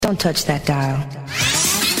Don't touch that dial.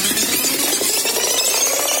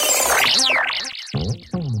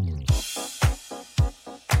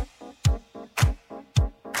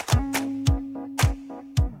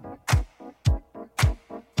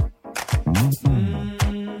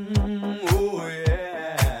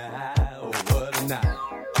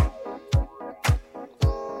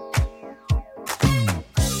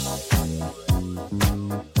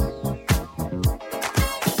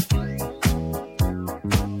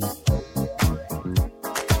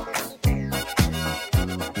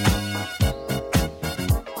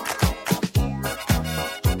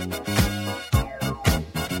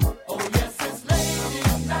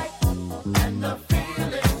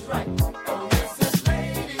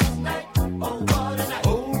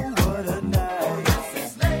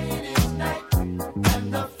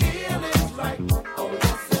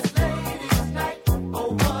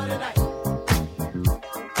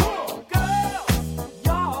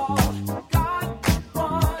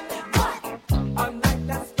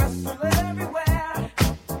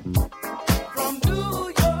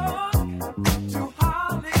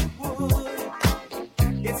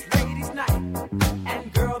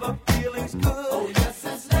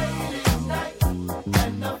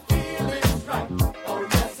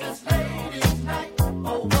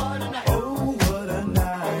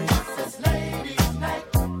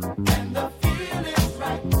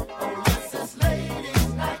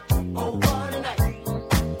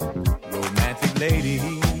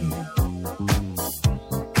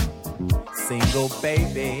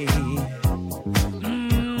 Baby,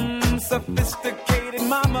 sophisticated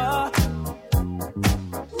mama.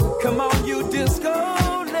 Come on, you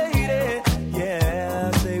disco lady.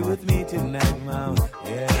 Yeah, stay with me tonight, mama.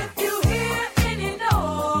 Yeah. If you hear any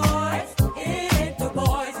noise, it's the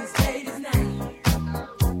boys and ladies night.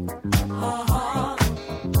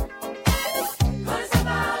 Gonna step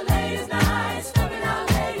out ladies night, stepping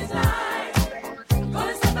out ladies night.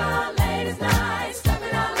 Gonna step out ladies night,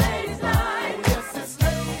 stepping out ladies night.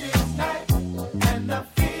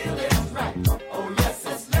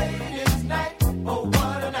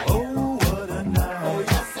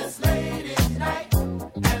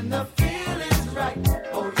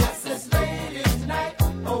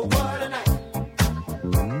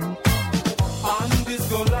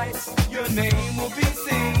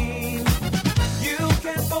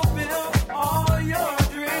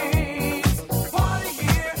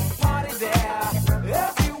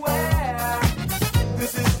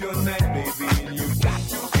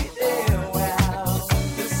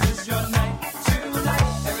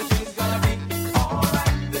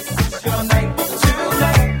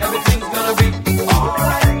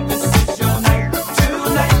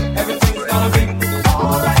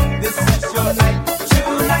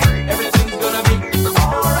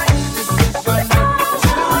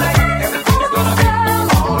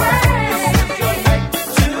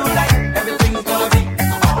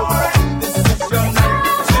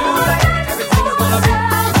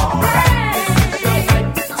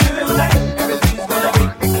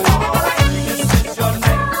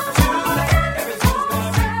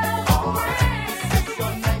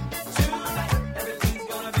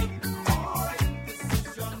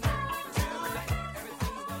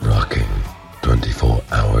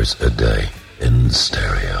 A day in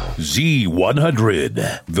stereo.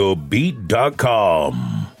 Z100, thebeat.com.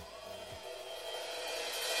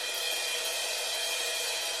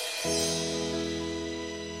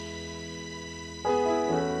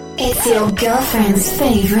 It's your girlfriend's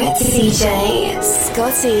favorite DJ,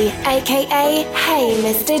 Scotty, aka Hey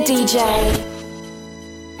Mr. DJ.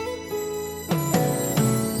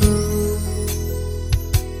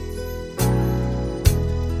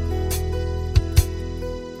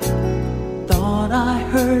 I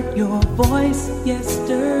heard your voice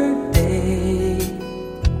yesterday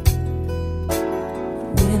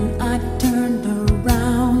when I turned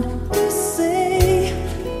around to say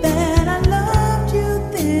that I loved you.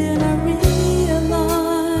 Then I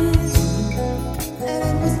realized that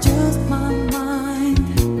it was just my mind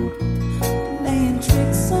playing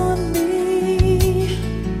tricks on me.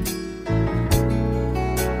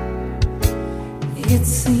 It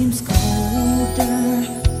seems colder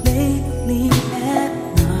lately at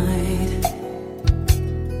night.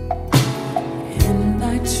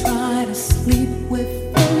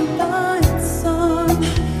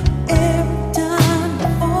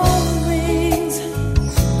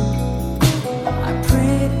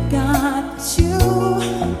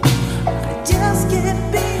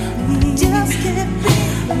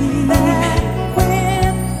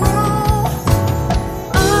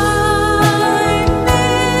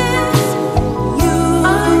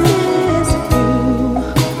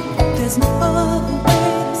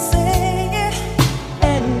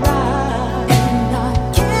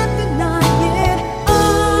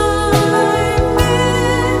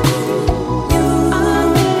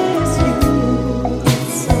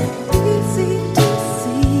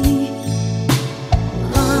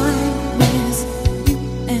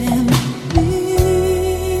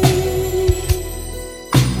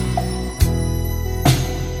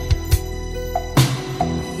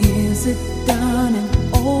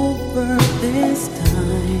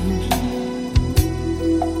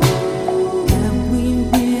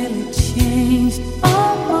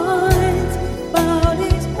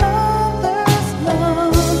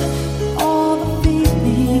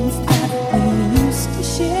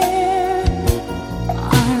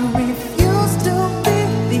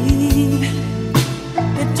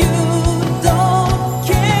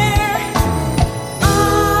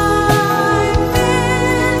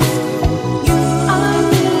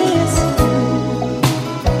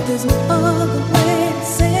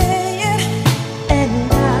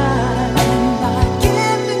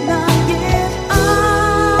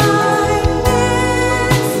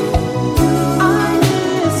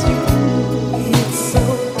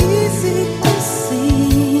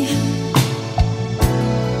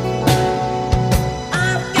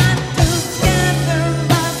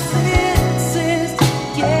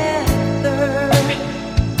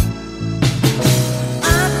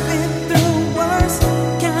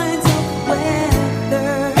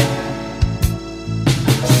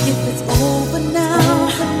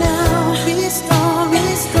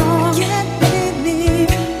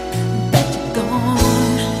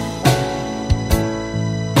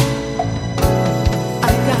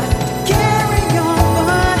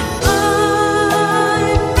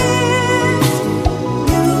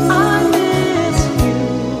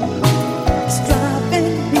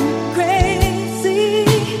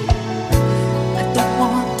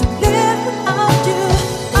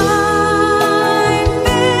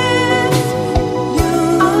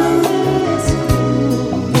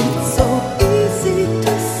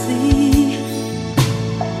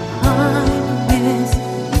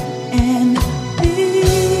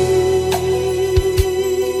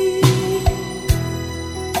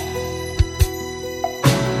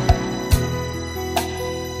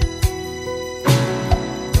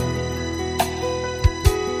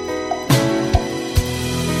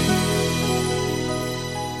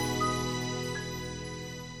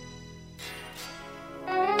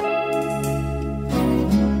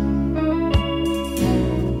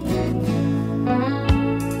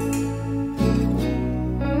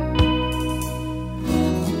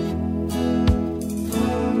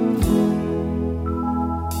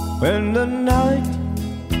 when the night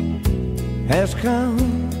has come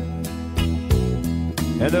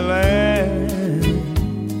and the land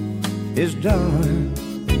is dark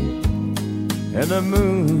and the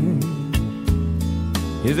moon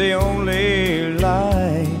is the only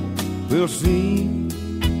light we'll see.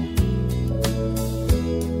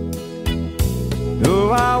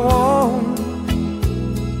 No, I won't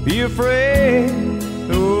be afraid.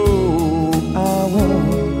 No, I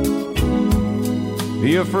won't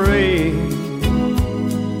be afraid,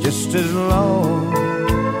 just as long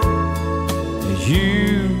as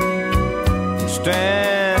you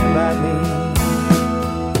stand by me.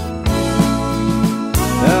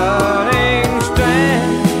 Darling,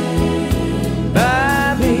 stand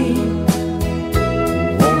by me.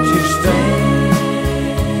 Won't you stand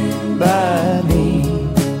by me?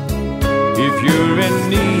 If you're in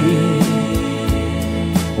need,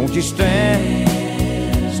 won't you stand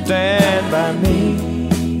by me?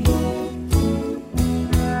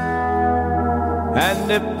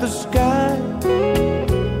 And if the sky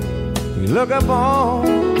you look upon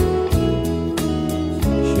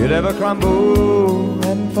should ever crumble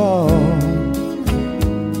and fall,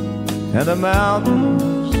 and the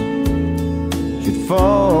mountains should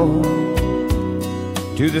fall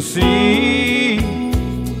to the sea,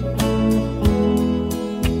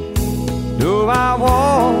 no, I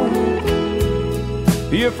won't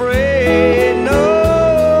be afraid. No,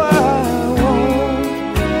 I won't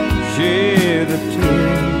shed a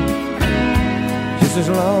tear, just as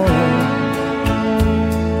long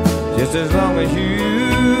as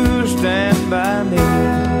you stand by me.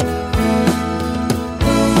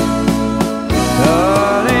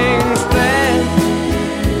 Darling, stand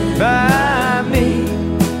by me.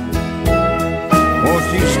 Won't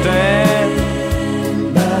you stand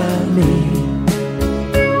by me?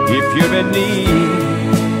 If you're in need,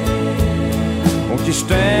 won't you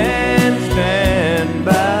stand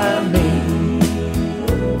by me?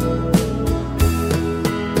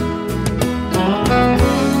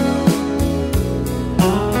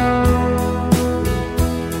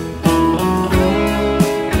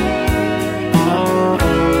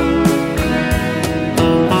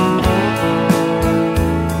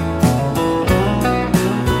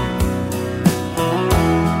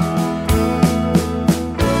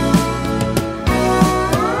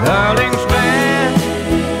 Darling, stand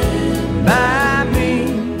by me.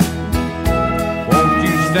 Won't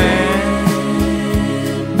you stand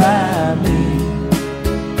by me?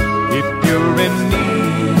 If you're in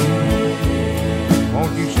need,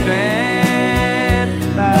 won't you stand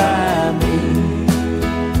by me?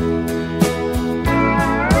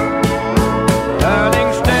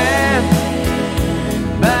 Darling, stand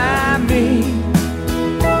by me.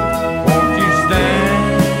 Won't you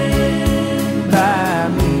stand by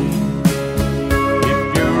me?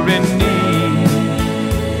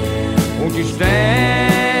 Won't you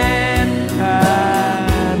stand by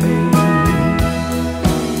me?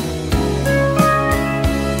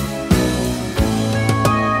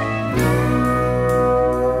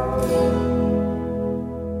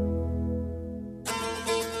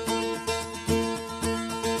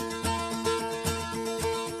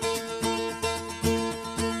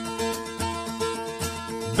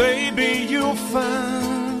 Baby, you'll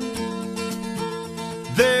find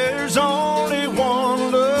there's only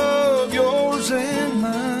one love, yours and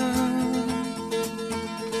mine.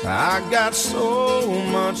 I got so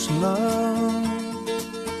much love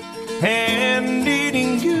and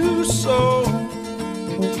needing you so.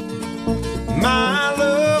 My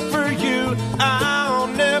love for you, I'll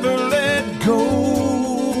never let go.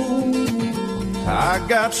 I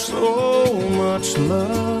got so much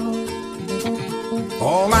love.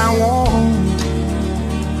 All I want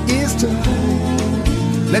is to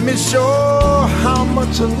let me show how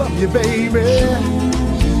much I love you, baby.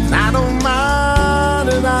 I don't mind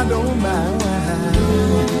and I don't mind.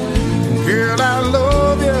 Girl, I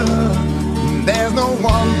love you. There's no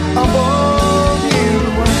one above you.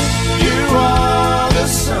 You are the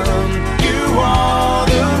sun, you are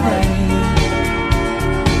the rain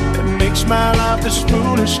that makes my life this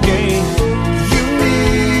foolish game. You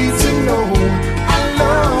need to know I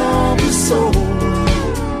love you so,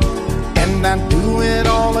 and I do it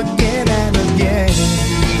all again and again.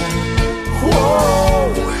 Whoa,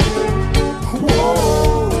 whoa, whoa,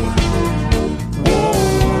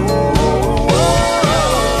 whoa.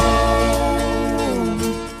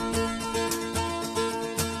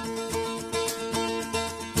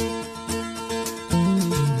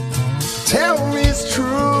 Tell me it's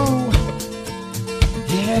true.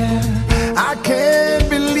 Yeah, I can't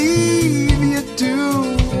believe you do.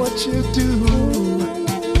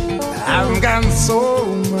 I've got so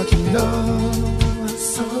much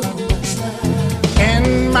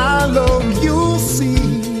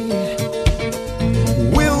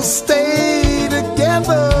we'll stay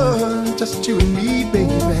together, just you and me,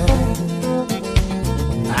 baby.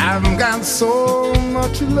 I've got so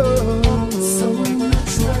much love,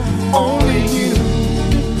 only you.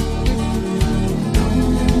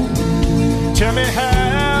 Tell me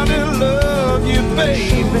how to love you,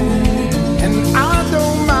 baby. And I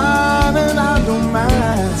don't mind, and I don't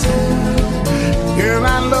mind. Girl,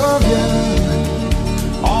 I love you.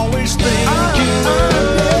 Always thinking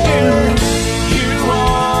of you. You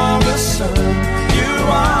are the sun, you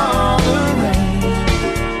are the rain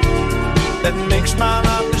that makes my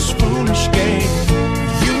life this foolish game.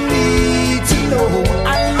 You need to know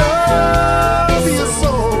I love you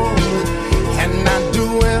so, and I do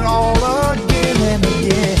it all again and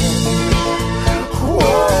again.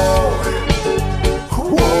 Whoa,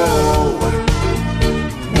 whoa,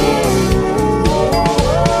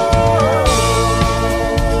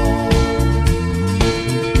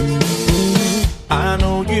 I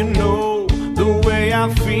know you know the way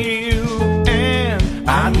I feel, and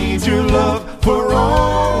I need your love for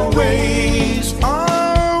always.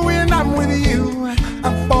 Oh, when I'm with you, I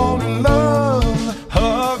fall in love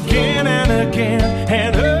again and again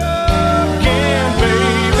and again,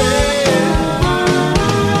 baby.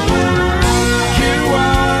 You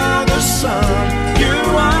are the sun, you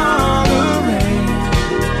are the rain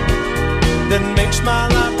that makes my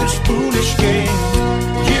life this foolish game.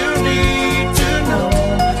 You need to know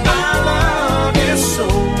I love you so,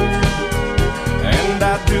 and I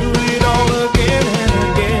do it all again and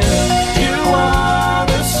again. You are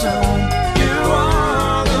the sun, you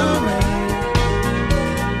are the rain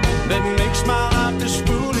that makes my life this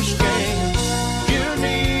foolish game. You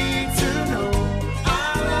need to know I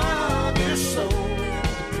love you so,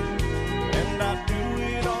 and I do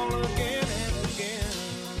it all again and again.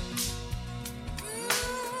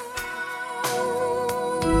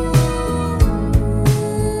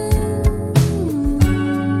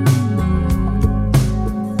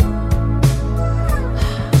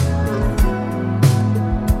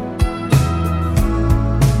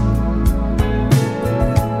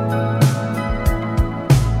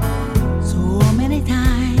 So many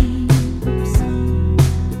times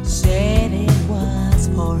said it was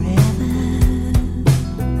forever.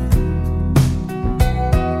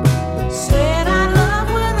 Said our love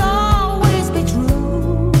would always be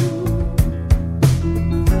true.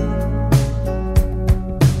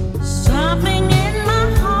 Something in my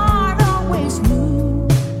heart always knew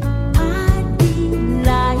I'd be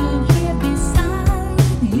lying here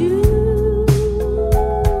beside you.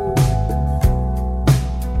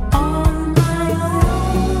 On my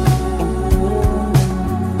own,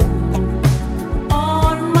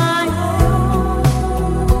 on my own,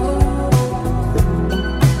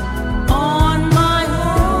 on my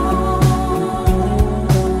own.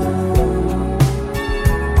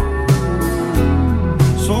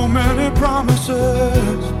 So many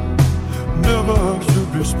promises never should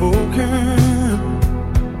be spoken.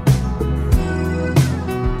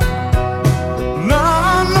 Now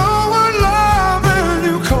I know what loving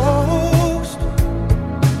you cost.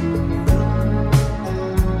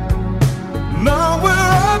 Now we're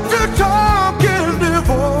up to talking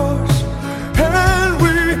divorce, and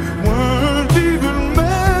we weren't even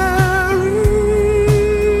married.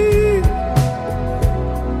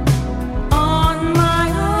 On my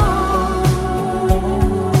own,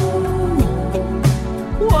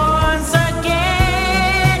 once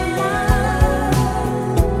again,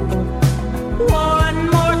 one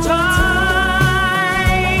more time,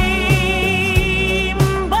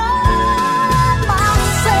 by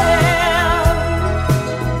myself.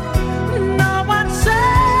 No one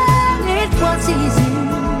said it was easy.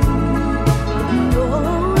 No.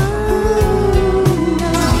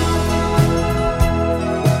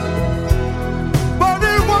 But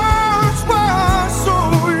it once was so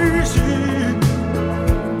easy.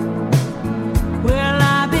 Well, I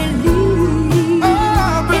believe I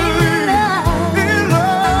believe in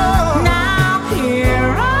love. now here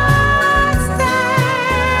I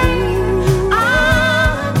stand. I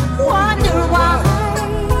wonder why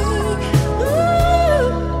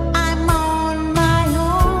I'm on my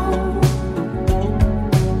own.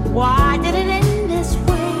 Why did it end this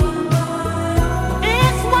way?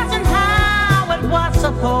 It wasn't how it was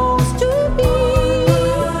supposed to be.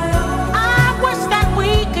 I wish that we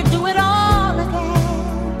could do it all again.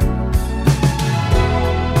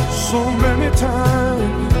 So many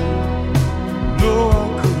times, no, I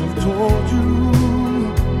could have told you.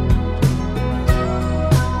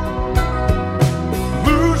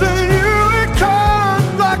 Losing you, it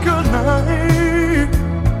comes like a knife.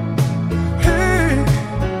 Hey,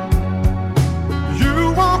 you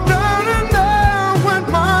walked out and down when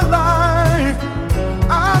my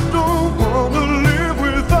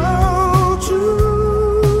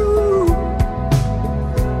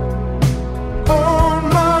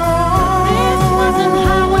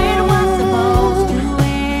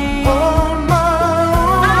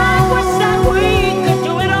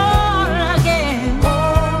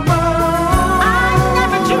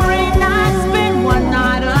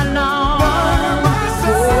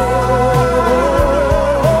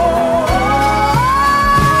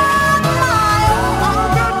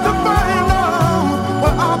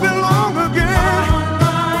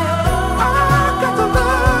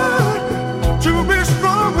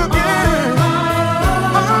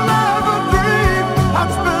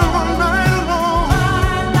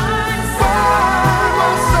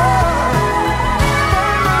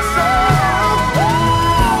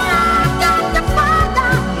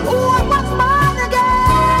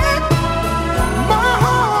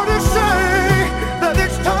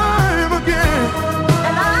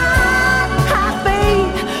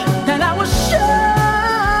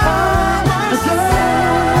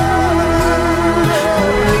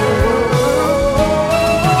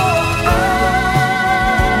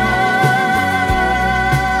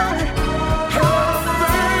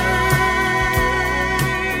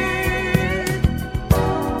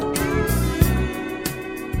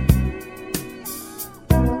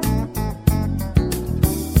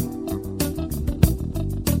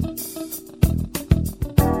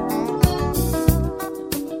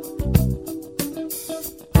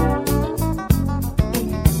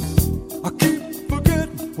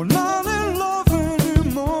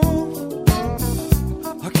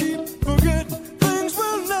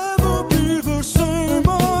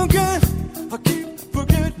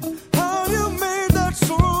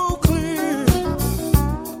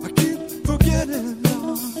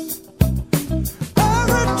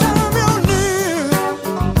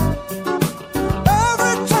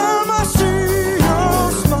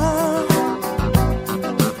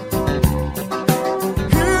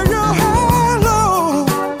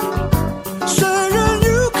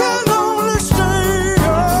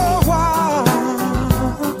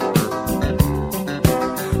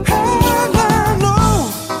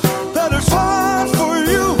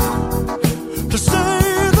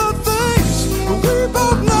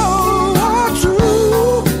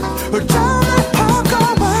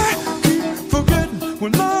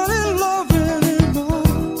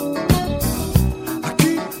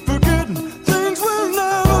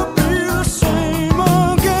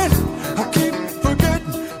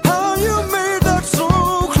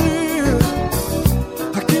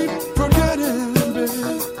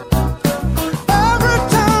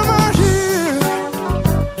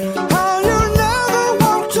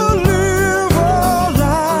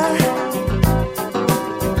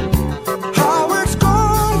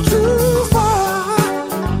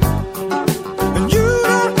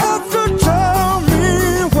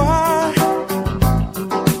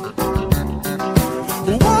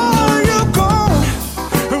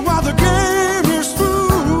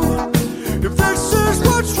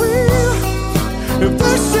If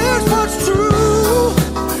this is what's true,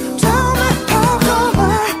 tell me how come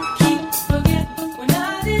I Keep forgetting we're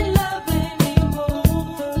not in love anymore.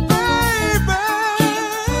 baby.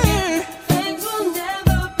 Things will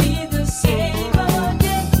never be the same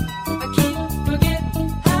again. I keep forgetting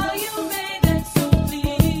how you made it so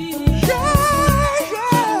clear.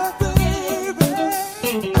 Yeah,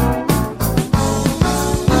 baby.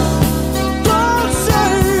 Don't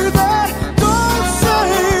say that, don't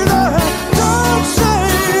say that, don't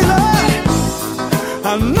say that.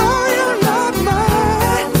 I know you're not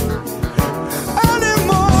mine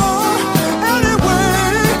anymore,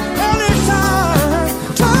 anyway, anytime.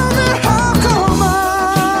 Tell me how come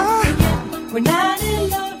We're not in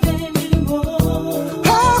love anymore.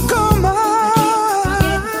 how come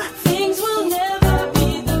Things will never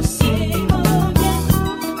be the same again.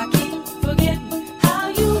 I keep forgetting how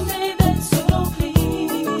you made that so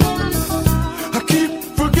clear. I keep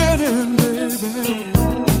forgetting, baby.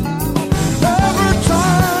 Every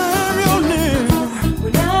time you're near,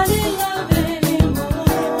 We're not in love anymore.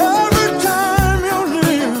 every time you're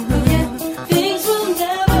near, Things will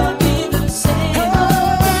never be the same.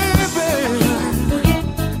 hey, baby. Forget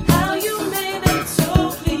how you made that so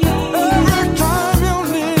clear. Every time you're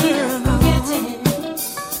near, Forgetting.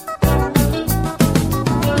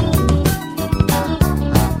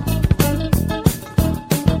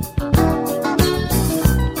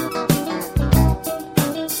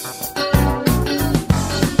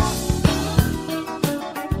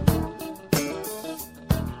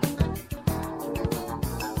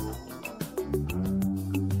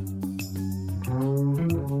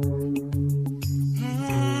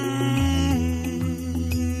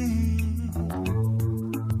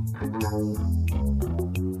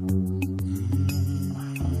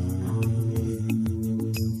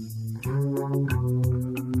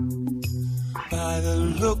 By the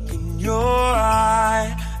look in your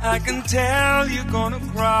eye, I can tell you're gonna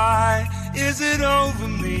cry. Is it over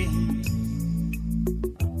me?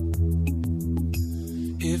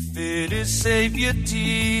 If it is, save your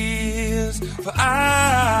tears, for I'm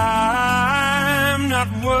not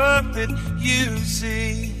worth it, you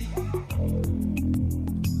see.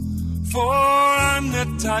 For I'm the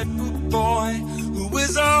type of boy who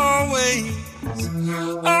is always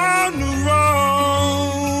on the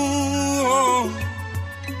road.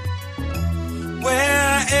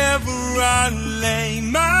 Wherever I lay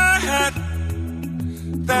my hat,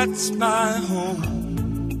 that's my home.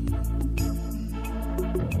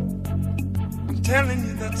 I'm telling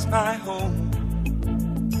you, that's my home.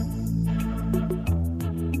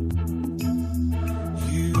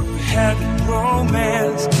 You had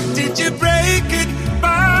romance, did you break it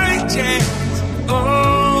by chance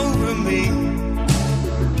over me?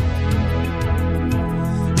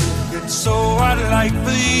 So I'd like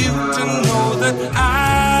for you to know that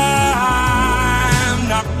I'm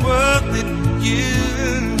not worth it,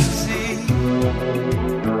 you see.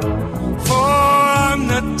 For I'm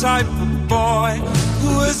the type of boy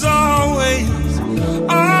who is always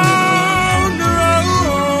on the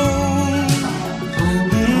road.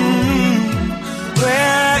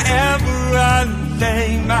 Wherever I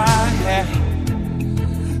lay my head,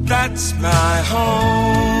 that's my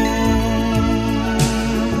home.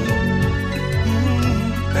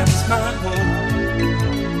 That's my home.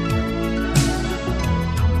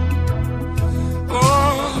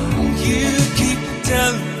 Oh, you keep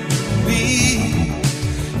telling me,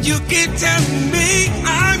 you keep telling me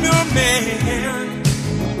I'm your man.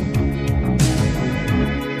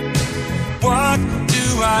 What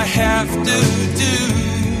do I have to do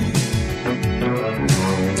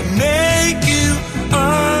to make you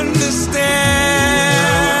understand?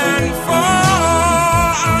 For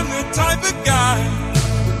I'm the type of guy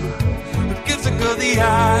who gives a girl the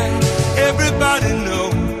eye, everybody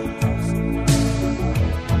knows.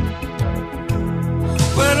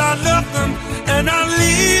 Well, I love them and I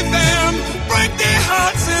leave them, break their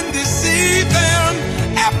hearts and deceive them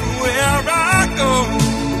everywhere I go.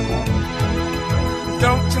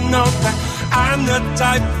 Don't you know that I'm the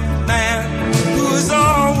type of man who's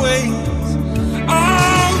always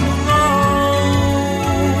on the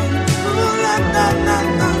road? Ooh, la, la, la,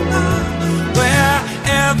 la, la.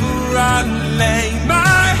 Wherever I lay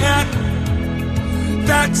my hat,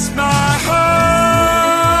 that's my home.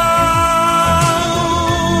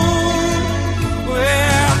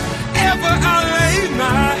 Wherever I lay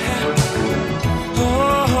my hat,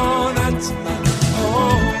 oh, that's my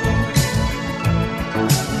home.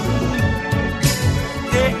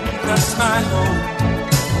 Yeah, that's my home.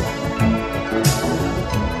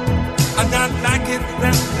 I'm not like it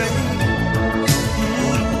that way.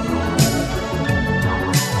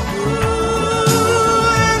 Ooh.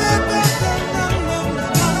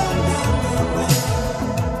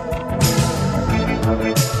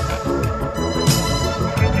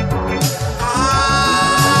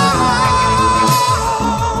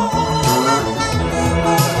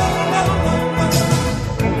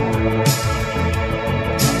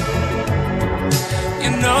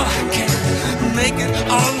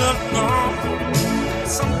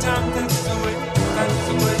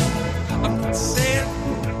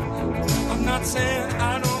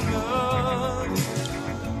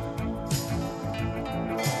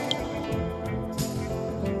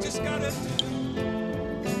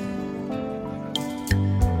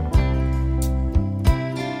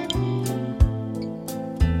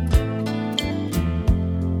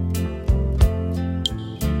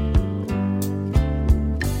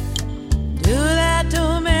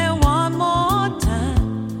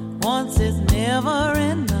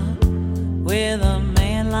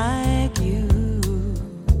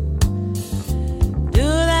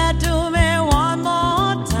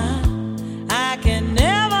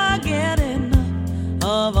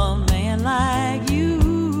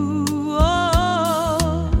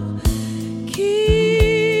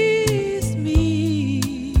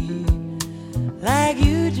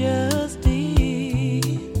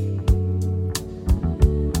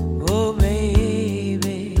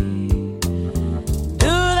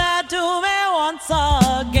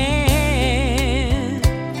 once again.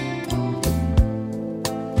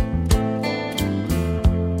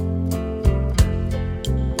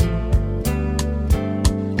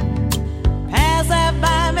 Pass that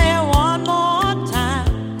by me one more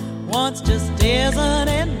time. Once just isn't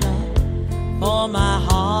enough for my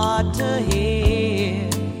heart to hear.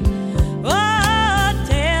 Oh,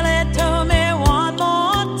 tell it to me one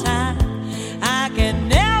more time. I can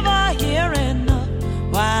never hear enough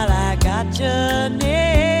while I got you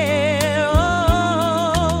near.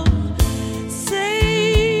 Oh,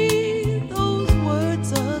 say those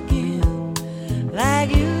words again like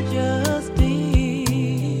you just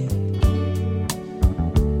did.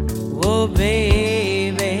 Oh,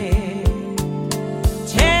 baby,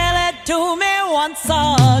 tell it to me once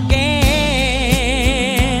again.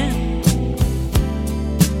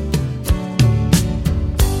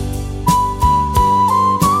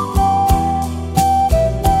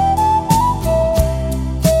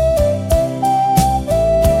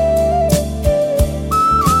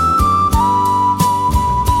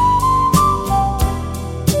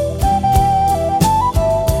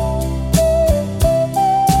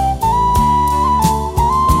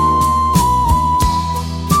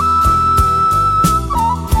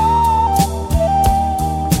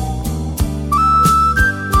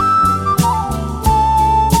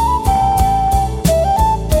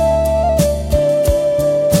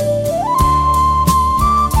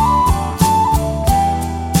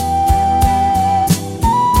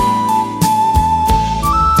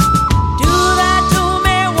 Do that to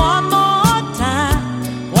me one more time.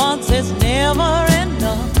 Once is never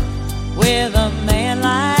enough with a man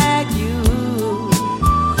like you.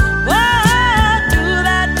 Oh, do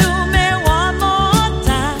that to me one more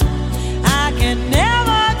time. I can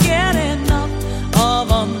never get enough of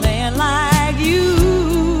a man like you.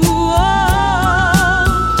 Oh,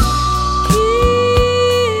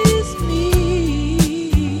 kiss me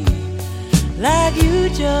like you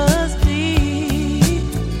just did.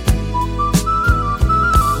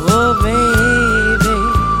 Oh, baby,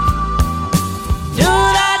 do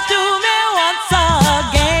that to me once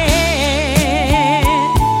again.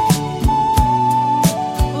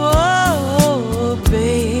 Oh,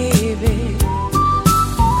 baby,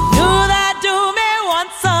 do that to me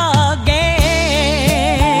once again.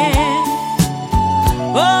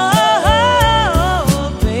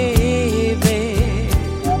 Oh, baby,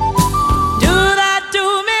 do that to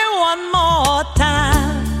me one more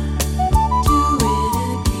time. Do it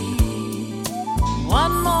again,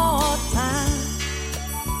 one more time. One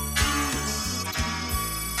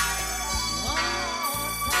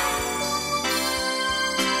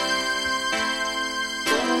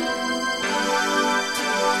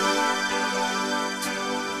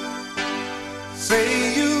Say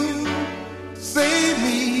you, say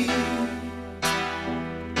me,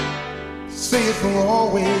 say it for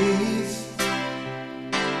always.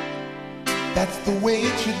 That's the way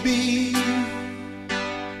it should be.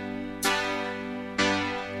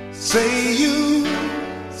 Say you,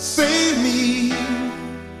 say me,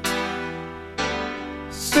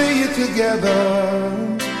 say it together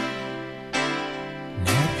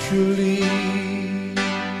naturally.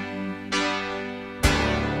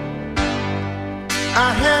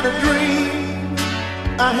 I had a dream,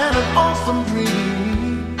 I had an awesome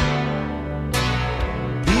dream.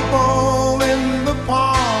 People in the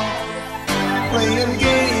park playing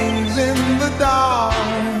games in the dark.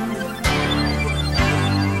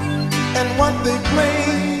 And what they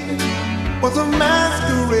played was a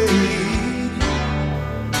masquerade.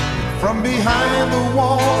 From behind the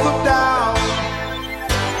walls of doubt,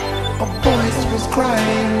 a voice was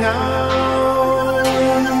crying out.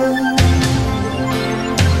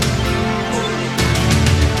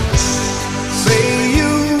 Say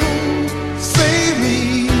you, say me,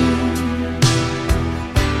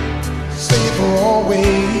 say it for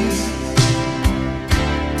always.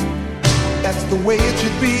 That's the way it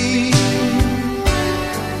should be.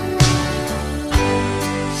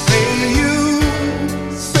 Say you,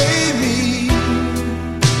 say me,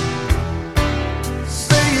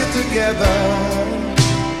 say it together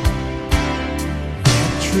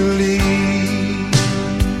naturally.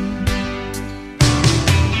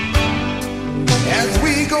 As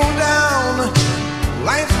we go down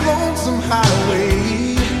life's lonesome highway,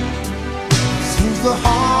 seems the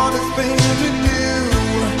hardest thing to do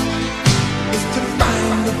is to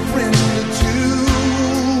find a friend or two.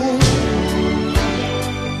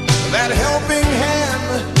 That helping hand,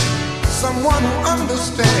 someone who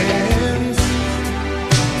understands.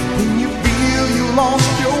 When you feel you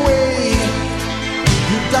lost your way,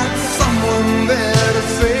 you got someone there to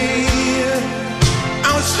say,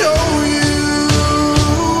 I'll show you.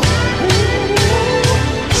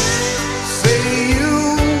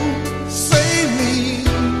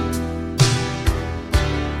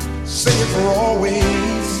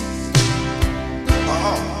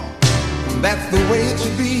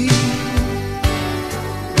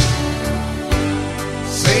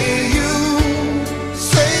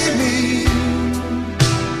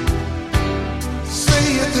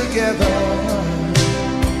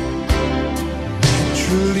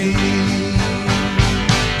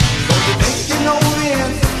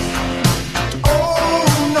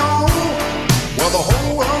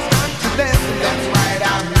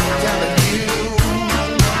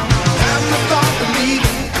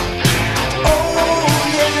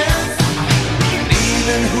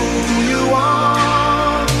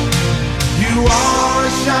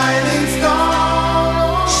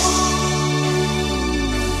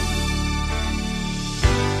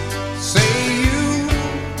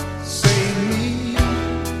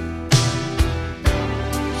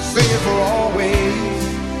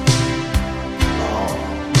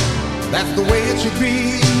 That's the way it should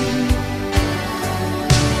be.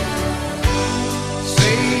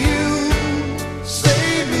 Say you, say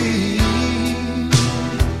me,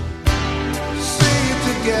 say it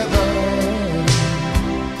together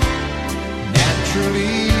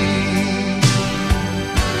naturally.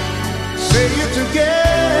 Say it together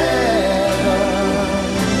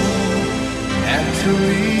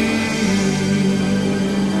naturally.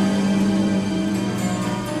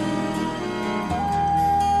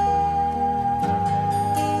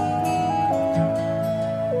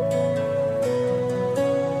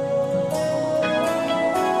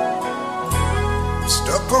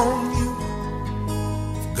 Stuck on you,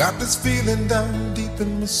 got this feeling down deep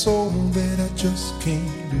in my soul that I just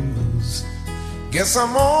can't lose. Guess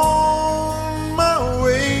I'm on my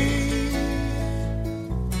way.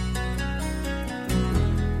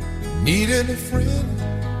 Needing a friend,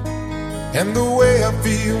 and the way I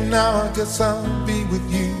feel now, I guess I'll be with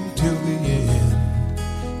you till the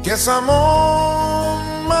end. Guess I'm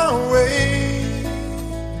on my way.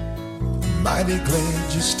 Mighty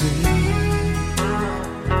glad you stayed.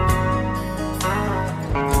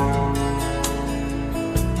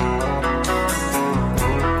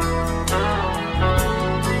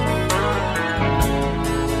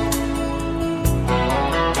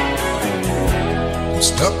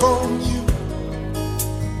 Stuck on you,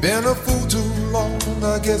 been a fool too long.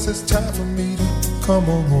 I guess it's time for me to come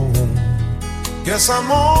on home. Guess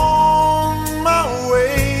I'm on my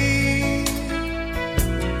way.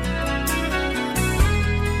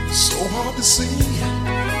 So hard to see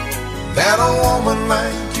that a woman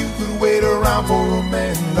like you could wait around for a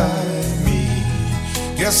man like me.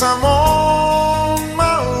 Guess I'm on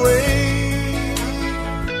my way.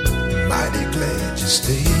 Mighty glad you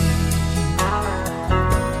stayed.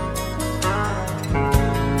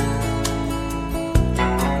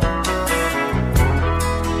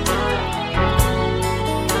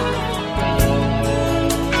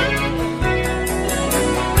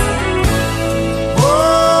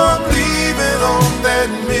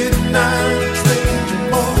 Midnight train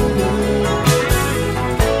tomorrow,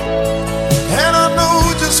 and I know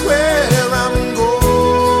just where I'm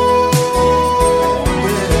going.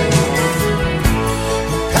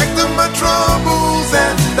 Packed up my troubles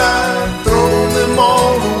and I throw them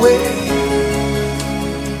all away.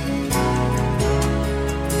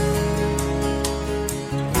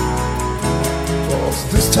 Cause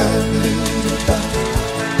this time later,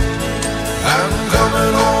 I'm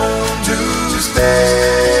coming home to stay.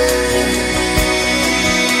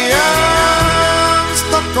 I'm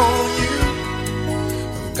stuck on you.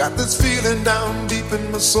 I've got this feeling down deep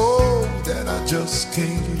in my soul that I just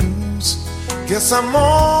can't lose. Guess I'm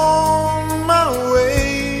on my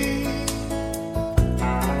way.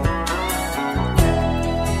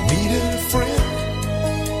 Needing a friend,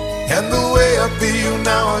 and the way I feel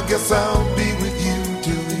now, I guess I'll be with you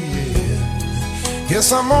till the end.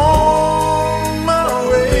 Guess I'm on my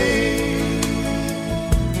way.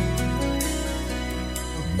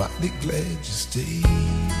 Mighty glad you stayed.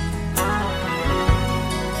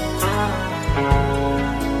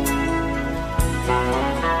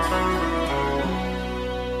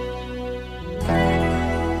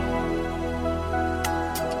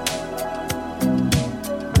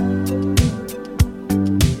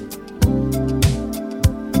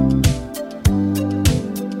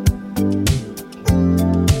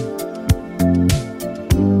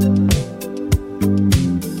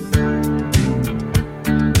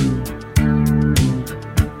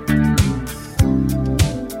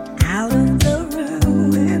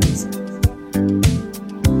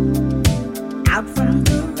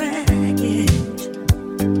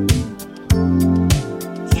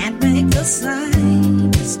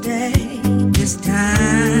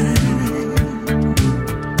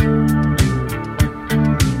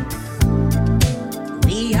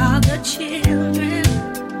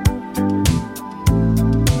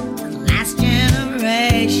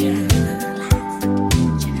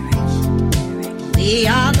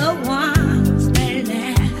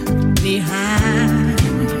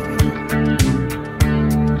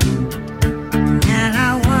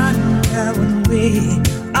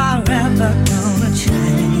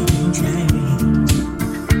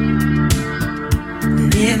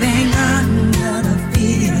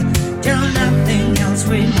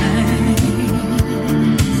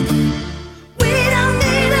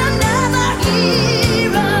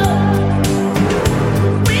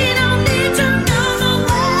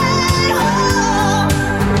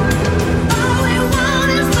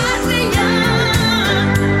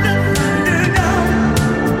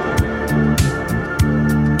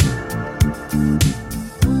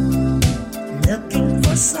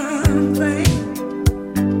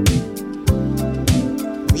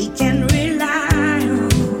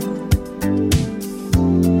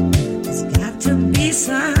 to be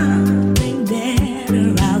something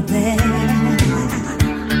better out there.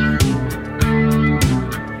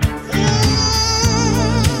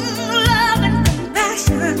 Love and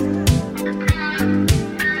compassion,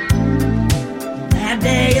 that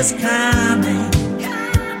day is coming.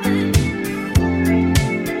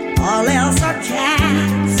 All else are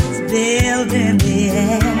castles built in the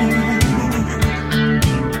air.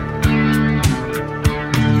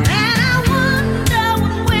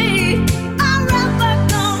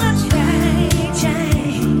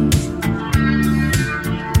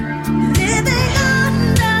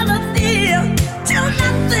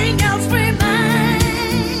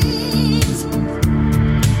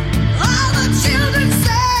 Children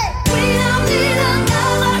say we are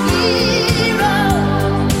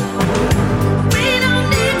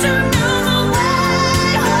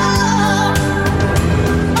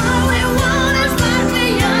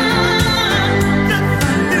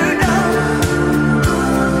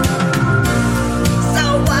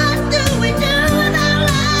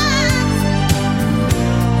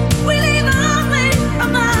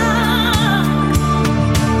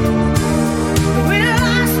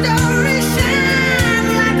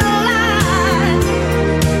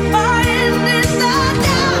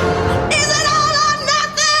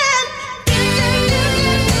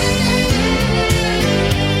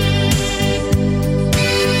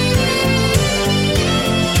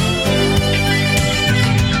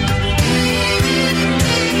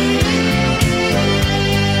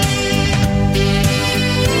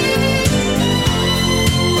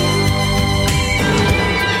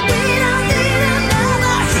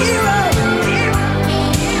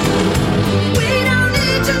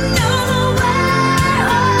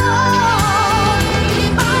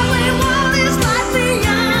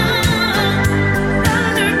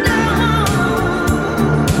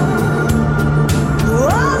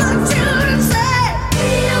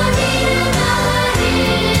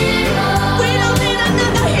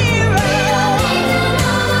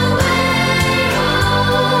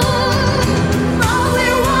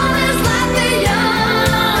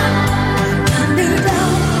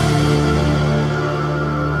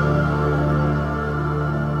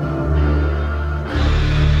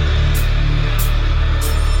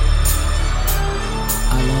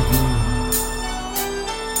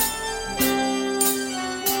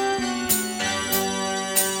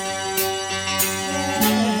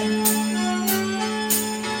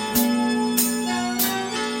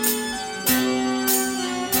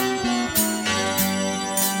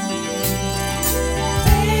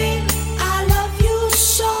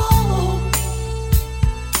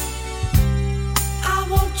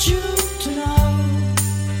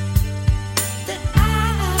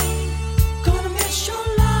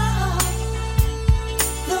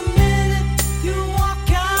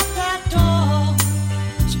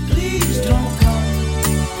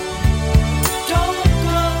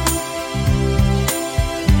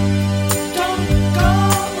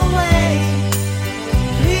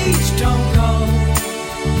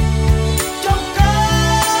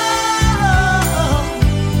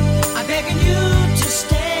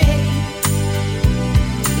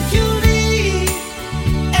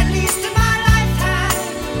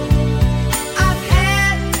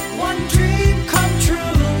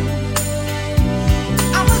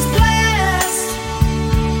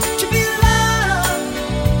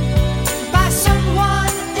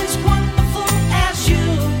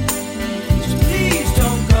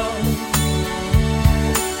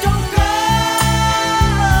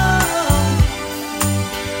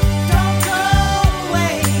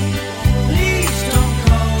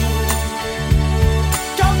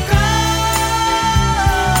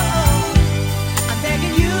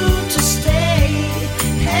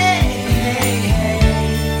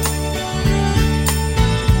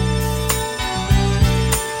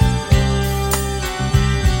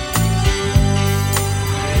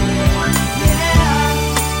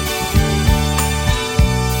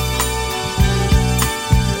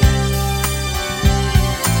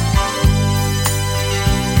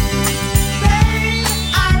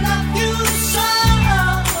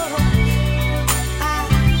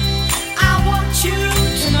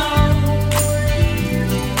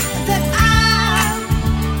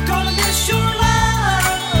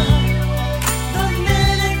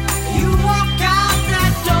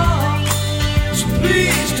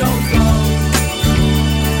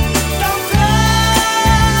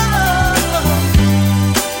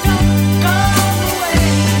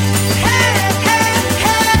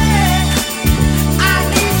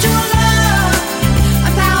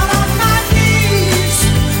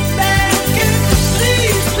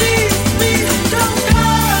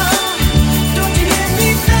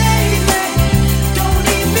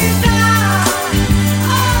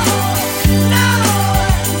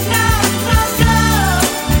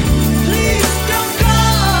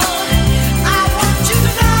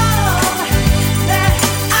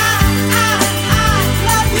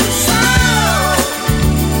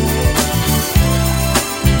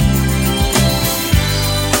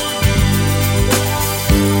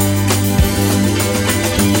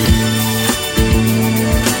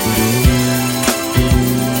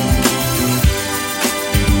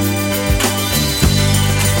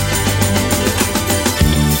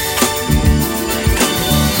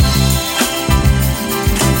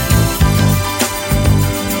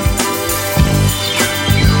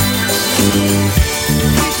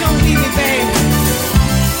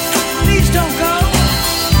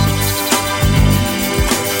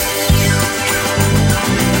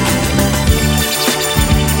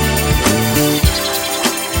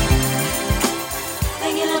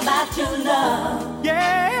about your love.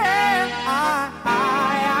 Yeah,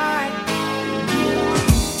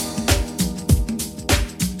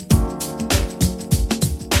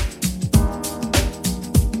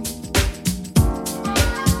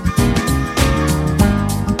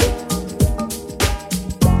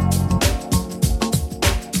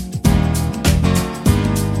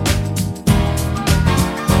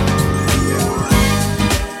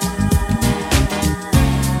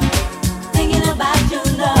 Thinking about your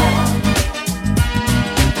love.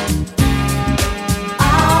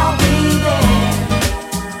 I'll be there.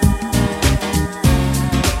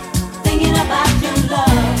 Thinking about your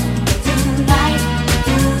love tonight,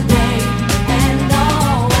 today, and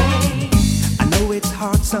always. I know it's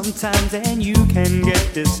hard sometimes and you can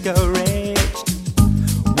get discouraged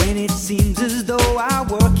when it seems as though our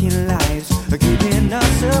working lives are keeping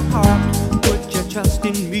us apart. Put your trust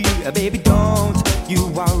in me, baby, don't you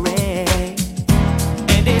worry.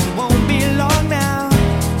 And it won't be long now,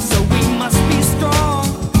 so we must be strong.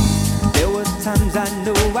 There was times I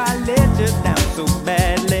know I let you down so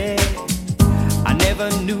badly. I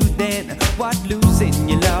never knew then what losing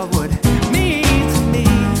your love would mean to me.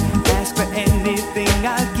 Ask for anything,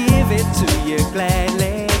 I'll give it to you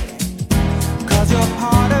gladly. 'Cause you're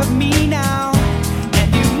part of me now, and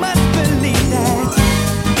you must believe that.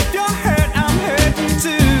 If you're hurt, I'm hurting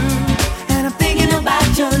too. And I'm thinking about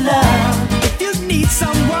your love. If you need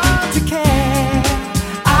someone to care,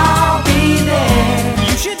 I'll be there.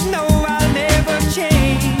 You should know I'll never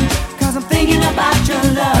change. 'Cause I'm thinking about your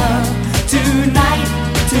love tonight,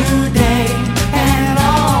 today, and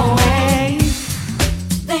always.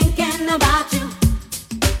 Thinking about you.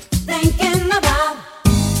 Thinking about.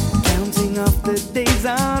 Counting up the days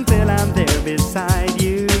until I'm there beside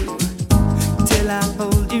you, till I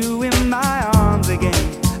hold you in my arms again.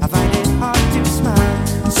 I find it hard to smile,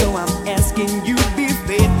 so I'm asking you be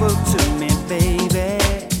faithful to me, baby.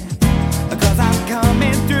 'Cause I'm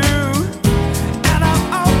coming through, and I'll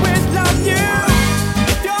always love you.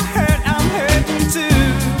 If you're hurt, I'm hurting too.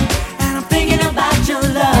 And I'm thinking about your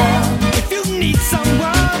love. If you need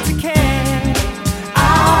someone to care,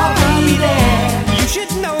 I'll be there. You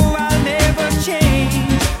should know I'll never change.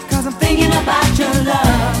 'Cause I'm thinking about your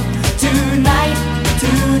love tonight,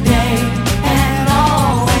 today, and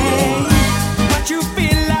always. What you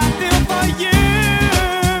feel, I feel for you.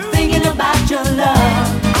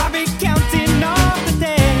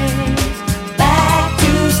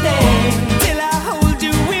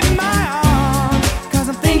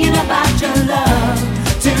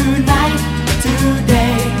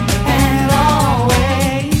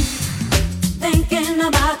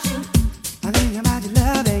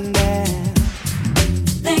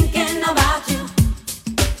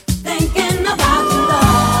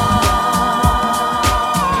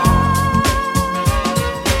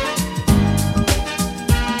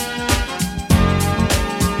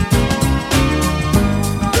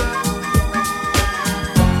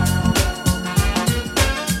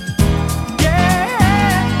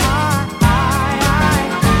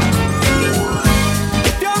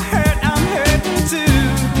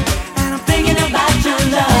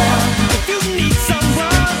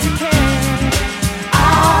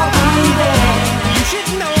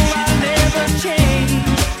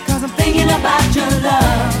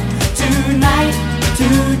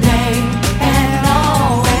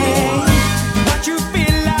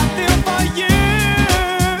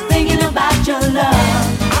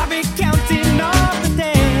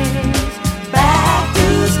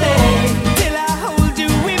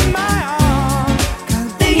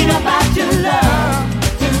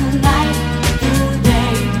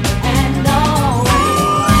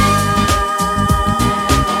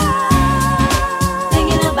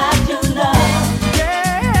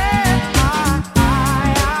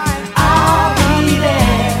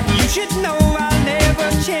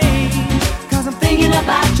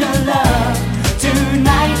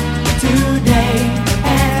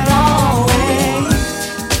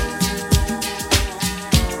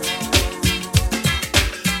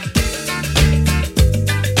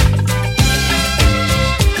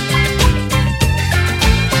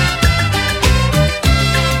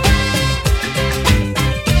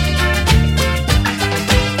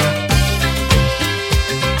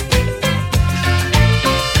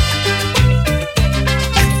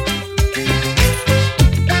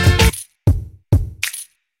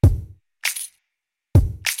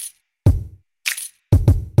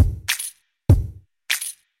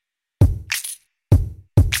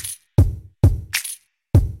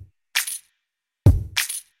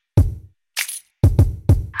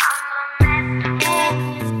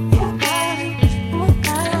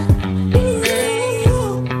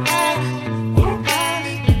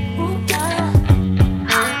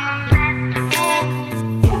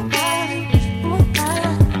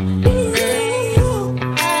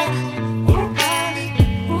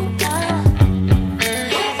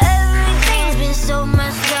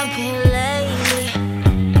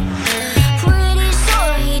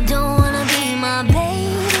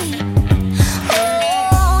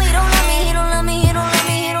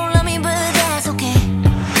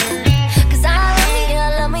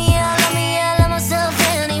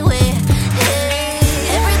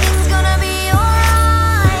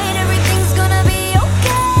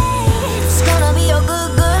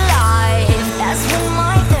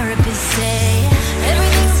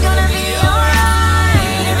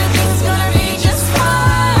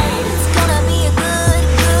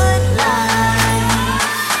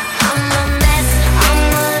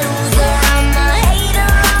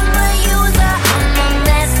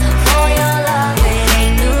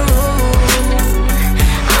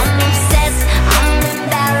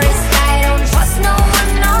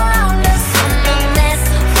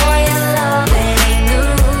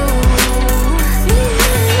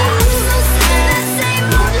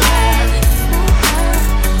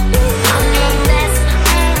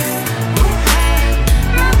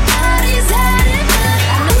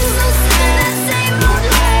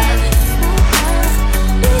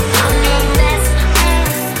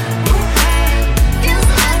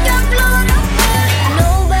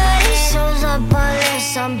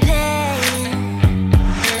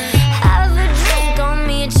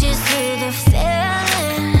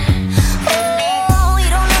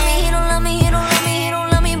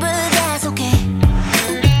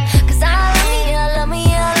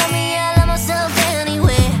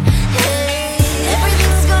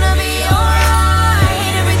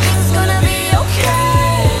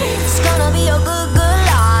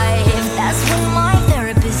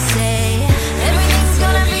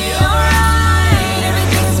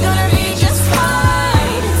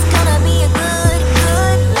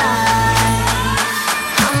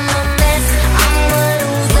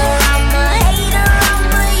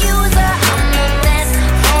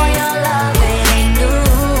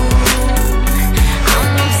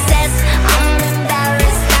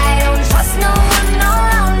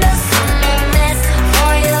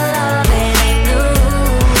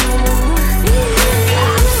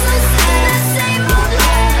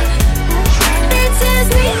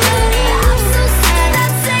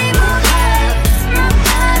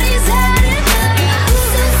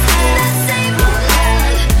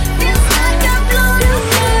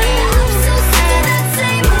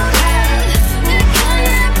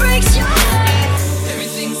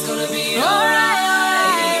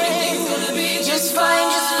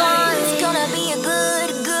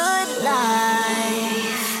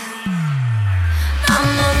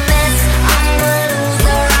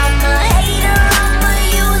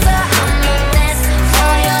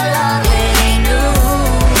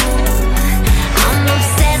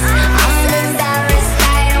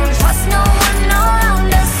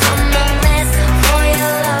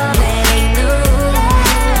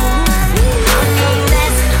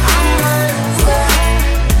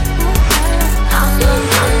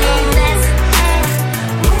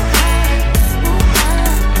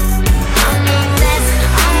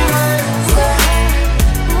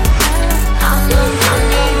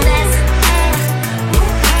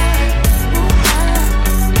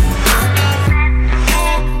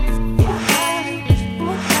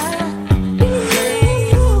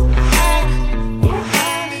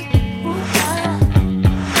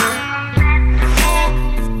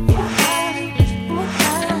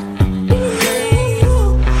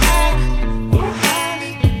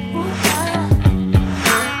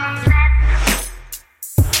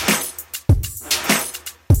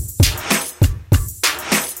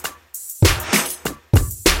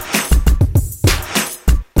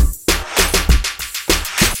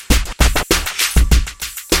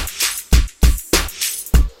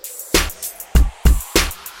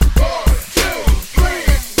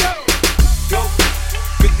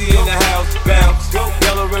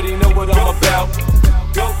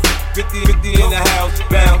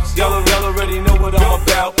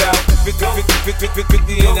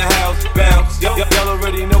 50 in the house, bounce. Y'all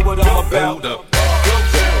already know what I'm about. Go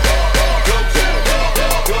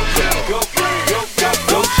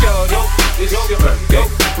shorty, it's your birthday.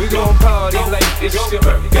 We gon' party like it's your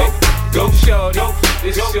birthday. Go shorty,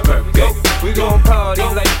 it's your birthday. We gon' party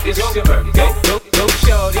like it's your birthday. Go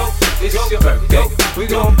shorty, it's your birthday. We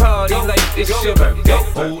gon' party like it's your birthday.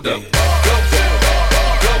 Hold up.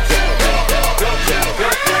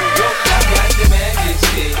 I got the magic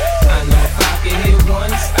shit. I know if I can hit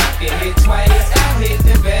once, I can hit twice. I hit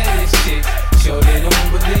the baddest shit. Sure they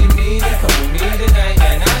don't believe me, then come with me tonight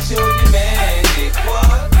and I'll show you magic.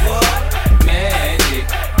 What? Magic.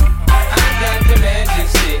 I got the magic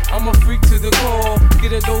shit. I'm a freak to the core.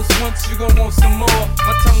 Get a dose once, you gon' want some more.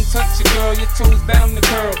 My tongue touch your girl, your toes bound to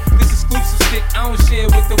curl. This exclusive shit I don't share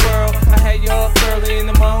with the world. I had you up early in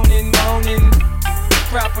the morning.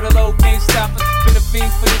 Crowd for the low, can't stop us. Been a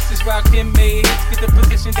fiend for this, is rockin' made hits. Get the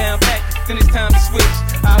position down pat, then it's time to switch.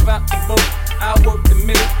 I rock the boat, I work the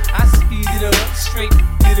middle. I speed it up, straight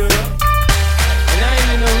it up. And I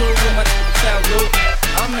ain't in the hood with my child look.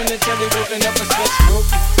 I'm in the telly working up a special rope.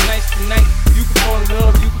 Tonight's the night, you can fall in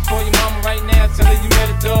love. You can call your mama right now, tell her you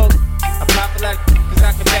met a dog. I pop it like, cause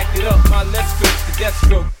I can back it up. My left stroke's the death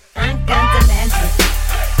stroke. I got the magic.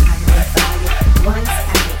 I will buy it once,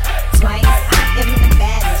 I get twice. I give the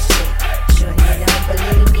baddest shit. Sure you don't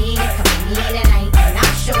believe me, come with me tonight and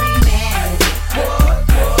I'll show you magic.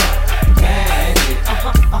 Magic.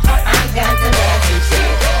 I got the magic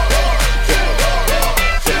shit.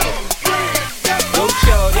 Go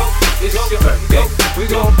shorty, it's your birthday. We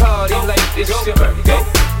gon' party like it's your birthday.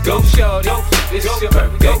 Go shorty, it's your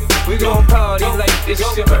birthday. We gon' party like it's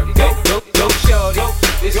your birthday. Go shorty,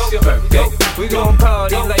 it's your birthday. We gon'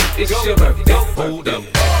 party like it's your birthday. Hold up.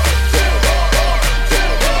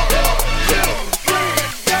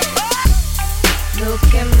 Lil'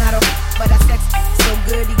 Kim not a but I sex so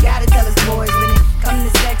good he gotta tell his boys when it come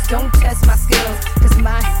to sex don't test my skills cause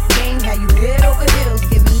my game had you head over heels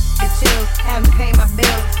giving the chills haven't paid my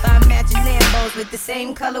bills buy matching Lambos with the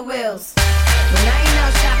same color wheels when I ain't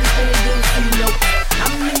out shopping for the dudes so you know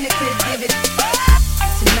I'm in the crib give it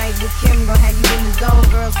tonight with Kim gon' have you in the zone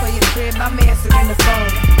girls for your crib I'm answering the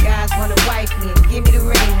phone guys wanna wife me and give me the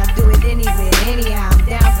ring I do it anywhere anyhow I'm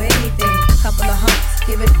down for anything couple of humps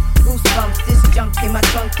give it goosebumps, this junk in my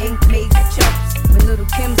trunk ain't made for chumps. When little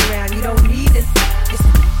Kim's around, you don't need it. This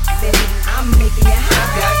baby, I'm making you hot.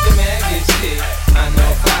 I got the magic shit. I know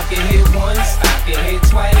if I can hit once, I can hit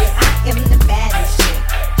twice. I am the baddest shit.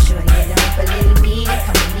 Sure you don't believe me, then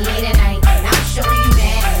come with me tonight and I'll show you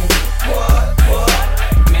magic.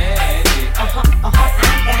 Magic. I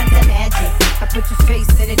got the magic. I put your face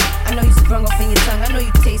in it. I know you sprung off in your tongue. I know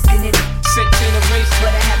you tasting it. Set in a race,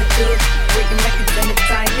 But I have to do it. Breaking records and the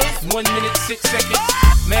time is 1 minute, 6 seconds.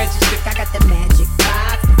 Magic stick. I got the magic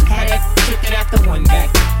vibes. Had it. Chicken out the one back.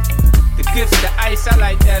 The gifts, the ice, I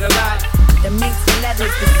like that a lot. The minks, the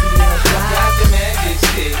leathers, the seal. I got the magic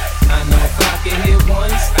stick. I know if I can hit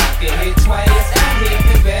once, I can hit twice. I hit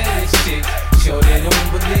the baddest shit. Sure they don't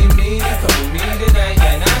believe me, then come with me tonight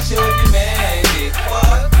and I'll show you magic.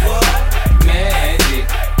 Magic.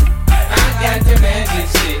 I got the magic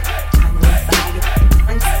shit. I know if I get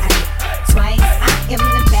once, I get twice. I am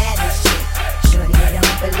the baddest shit. Sure you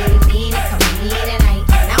don't believe me, then come with me tonight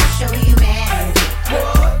and I'll show you magic.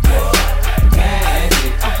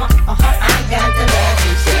 Magic. I got the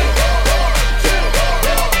magic shit.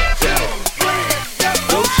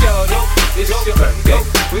 Go shorty, it's your birthday.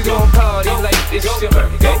 We gon' party like it's your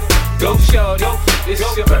birthday. Go shorty, it's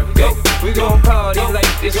your birthday. We gon' party like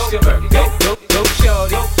it's your birthday. Go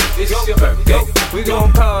shorty, it's your birthday. We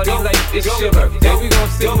gon' party like it's your birthday. We gon'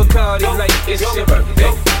 sip Bacardi like it's your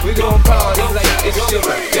birthday. We gon' party like it's your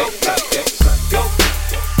birthday.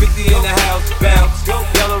 50 in the house, bounce.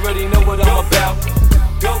 Y'all already know what I'm about.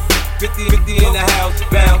 50 in the house,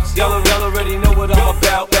 bounce. Y'all already know what I'm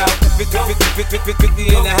about. 50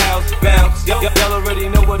 in the house, bounce. Y'all already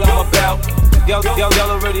know what I'm about. Y'all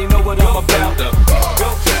already know what I'm about.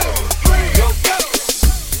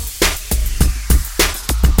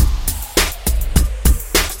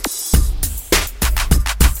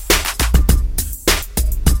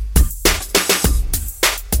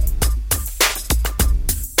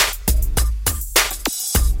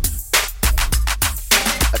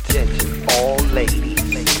 Attention, all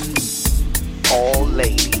ladies. All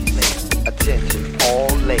ladies. Attention,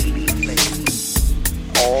 all ladies.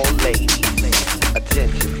 All ladies.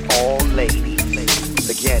 Attention, all ladies.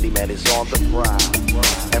 The Candyman is on the prowl.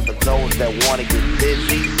 And for those that want to get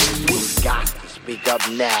busy, we've got to speak up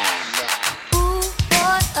now. Ooh,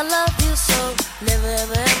 boy, I love you so. Never,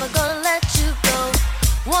 ever, ever gonna let you go.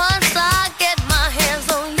 Once I get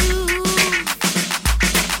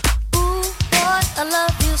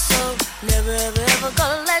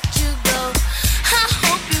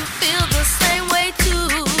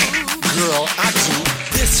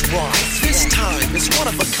one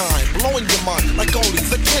of a kind, blowing your mind like only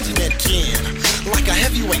the Candyman can. Like a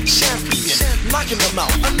heavyweight champion, knocking them out,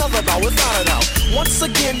 another bout without a doubt. Once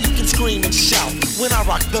again, you can scream and shout. When I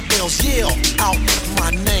rock the bells, yell out my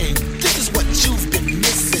name. This is what you've been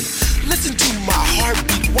missing. Listen to my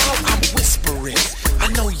heartbeat while I'm whispering. I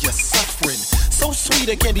know you're suffering. So sweet,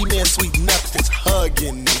 a Candyman, sweet nothings.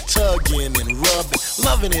 Hugging and tugging and rubbing,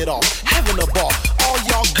 loving it all, having a ball. All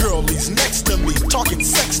y'all girlies next to me, talking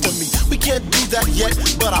sex to me. We can't do that yet,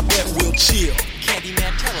 but I bet we'll chill.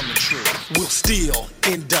 Candyman, tell them the truth. We'll still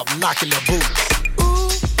end up knocking the boots. Ooh,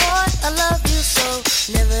 boy, I love you so.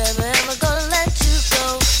 Never, ever, ever gonna let you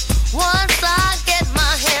go. Once I get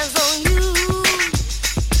my hands on you.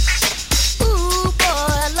 Ooh, boy,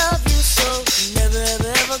 I love you so. Never, ever,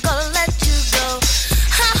 ever gonna let you go.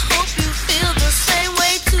 I hope you feel the same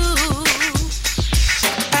way too.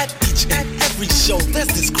 At every show, there's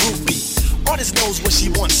this groupie. Artist knows what she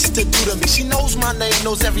wants to do to me. She knows my name,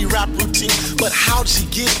 knows every rap routine. But how'd she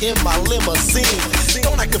get in my limousine?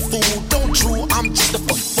 Don't act a fool, don't drool, I'm just a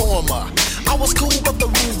performer. I was cool, but the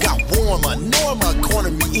room got warmer. Norma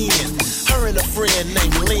cornered me in, her and a friend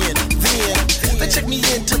named Lynn. Then they checked me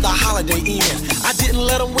into the Holiday Inn. I didn't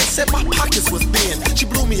let them win, said my pockets was thin. She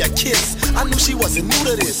blew me a kiss, I knew she wasn't new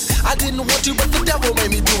to this. I didn't want to, but the devil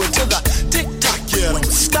made me do it. To the tick-tock, yeah, don't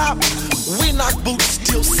stop. We knock boots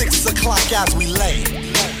till 6 o'clock as we lay.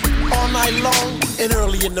 All night long and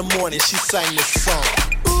early in the morning she sang this song.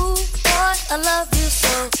 Ooh, boy, I love you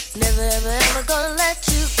so. Never, ever, ever gonna let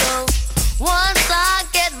you go. Once I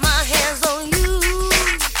get my hands on you.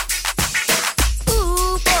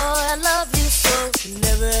 Ooh, boy, I love you so.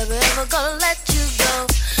 Never, ever, ever gonna let you go.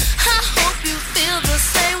 I hope you feel the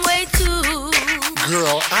same way too.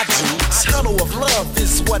 Girl, I do. Tunnel of love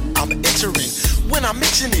is what I'm entering. When I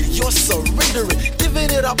mention it, you're surrendering. Giving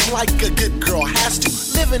it up like a good girl has to.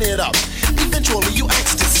 Living it up. Eventually you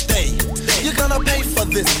ask to stay. You're gonna pay for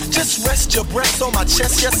this. Just rest your breath on my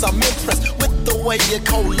chest. Yes, I'm impressed with the way you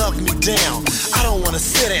cold love me down. I don't wanna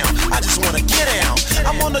sit down, I just wanna get down.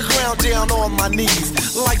 I'm on the ground down on my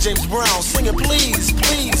knees, like James Brown singing please,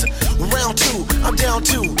 please. Round 2, I'm down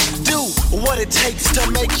to do what it takes to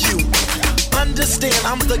make you understand.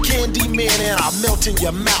 I'm the candy man and I melt in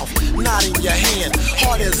your mouth, not in your hand.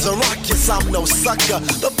 Hard as a rock, yes, I'm no sucker.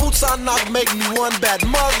 The boots I knock make me one bad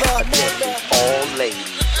mother. All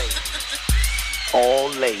ladies, all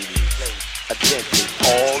ladies, attention,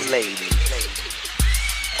 all ladies,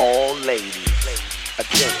 all ladies,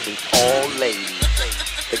 attention, all ladies.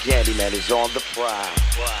 The Candyman is on the prowl,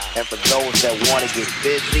 and for those that want to get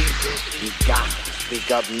busy, you got to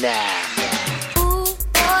speak up now. Ooh,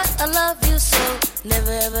 boy, I love you so.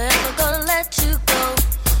 Never, ever, ever gonna let you go.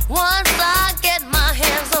 Once I get my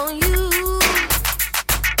hands on you.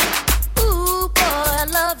 Ooh, boy, I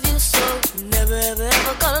love you so. Never, ever,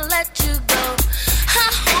 ever gonna let you go. I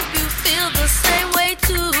hope you feel the same way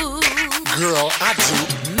too. Girl, I do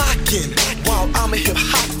knocking while I'm hip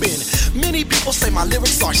hopping. Many people say my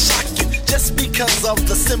lyrics are shocking just because of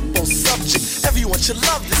the simple subject. Everyone should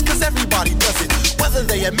love this cause everybody does it, whether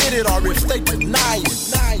they admit it or if they deny it.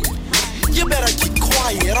 You better keep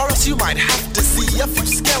quiet or else you might have to see a few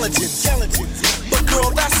skeletons. But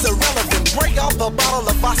girl, that's irrelevant. Break out the bottle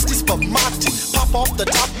of Asti Spumante, pop off the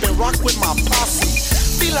top and rock with my posse.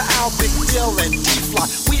 Fila Al, Big Dill, and D-Fly.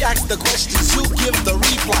 We ask the questions, you give the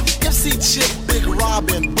reply. MC Chip, Big Rob,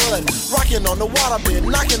 and Bud. Rocking on the waterbed,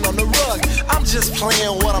 knocking on the rug. I'm just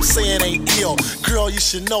playing, what I'm saying ain't ill. Girl, you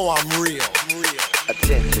should know I'm real.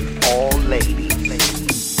 Attention, all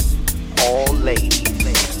ladies, all ladies.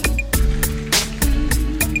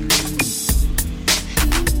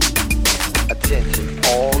 Attention,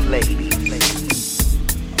 all ladies,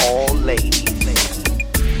 all ladies.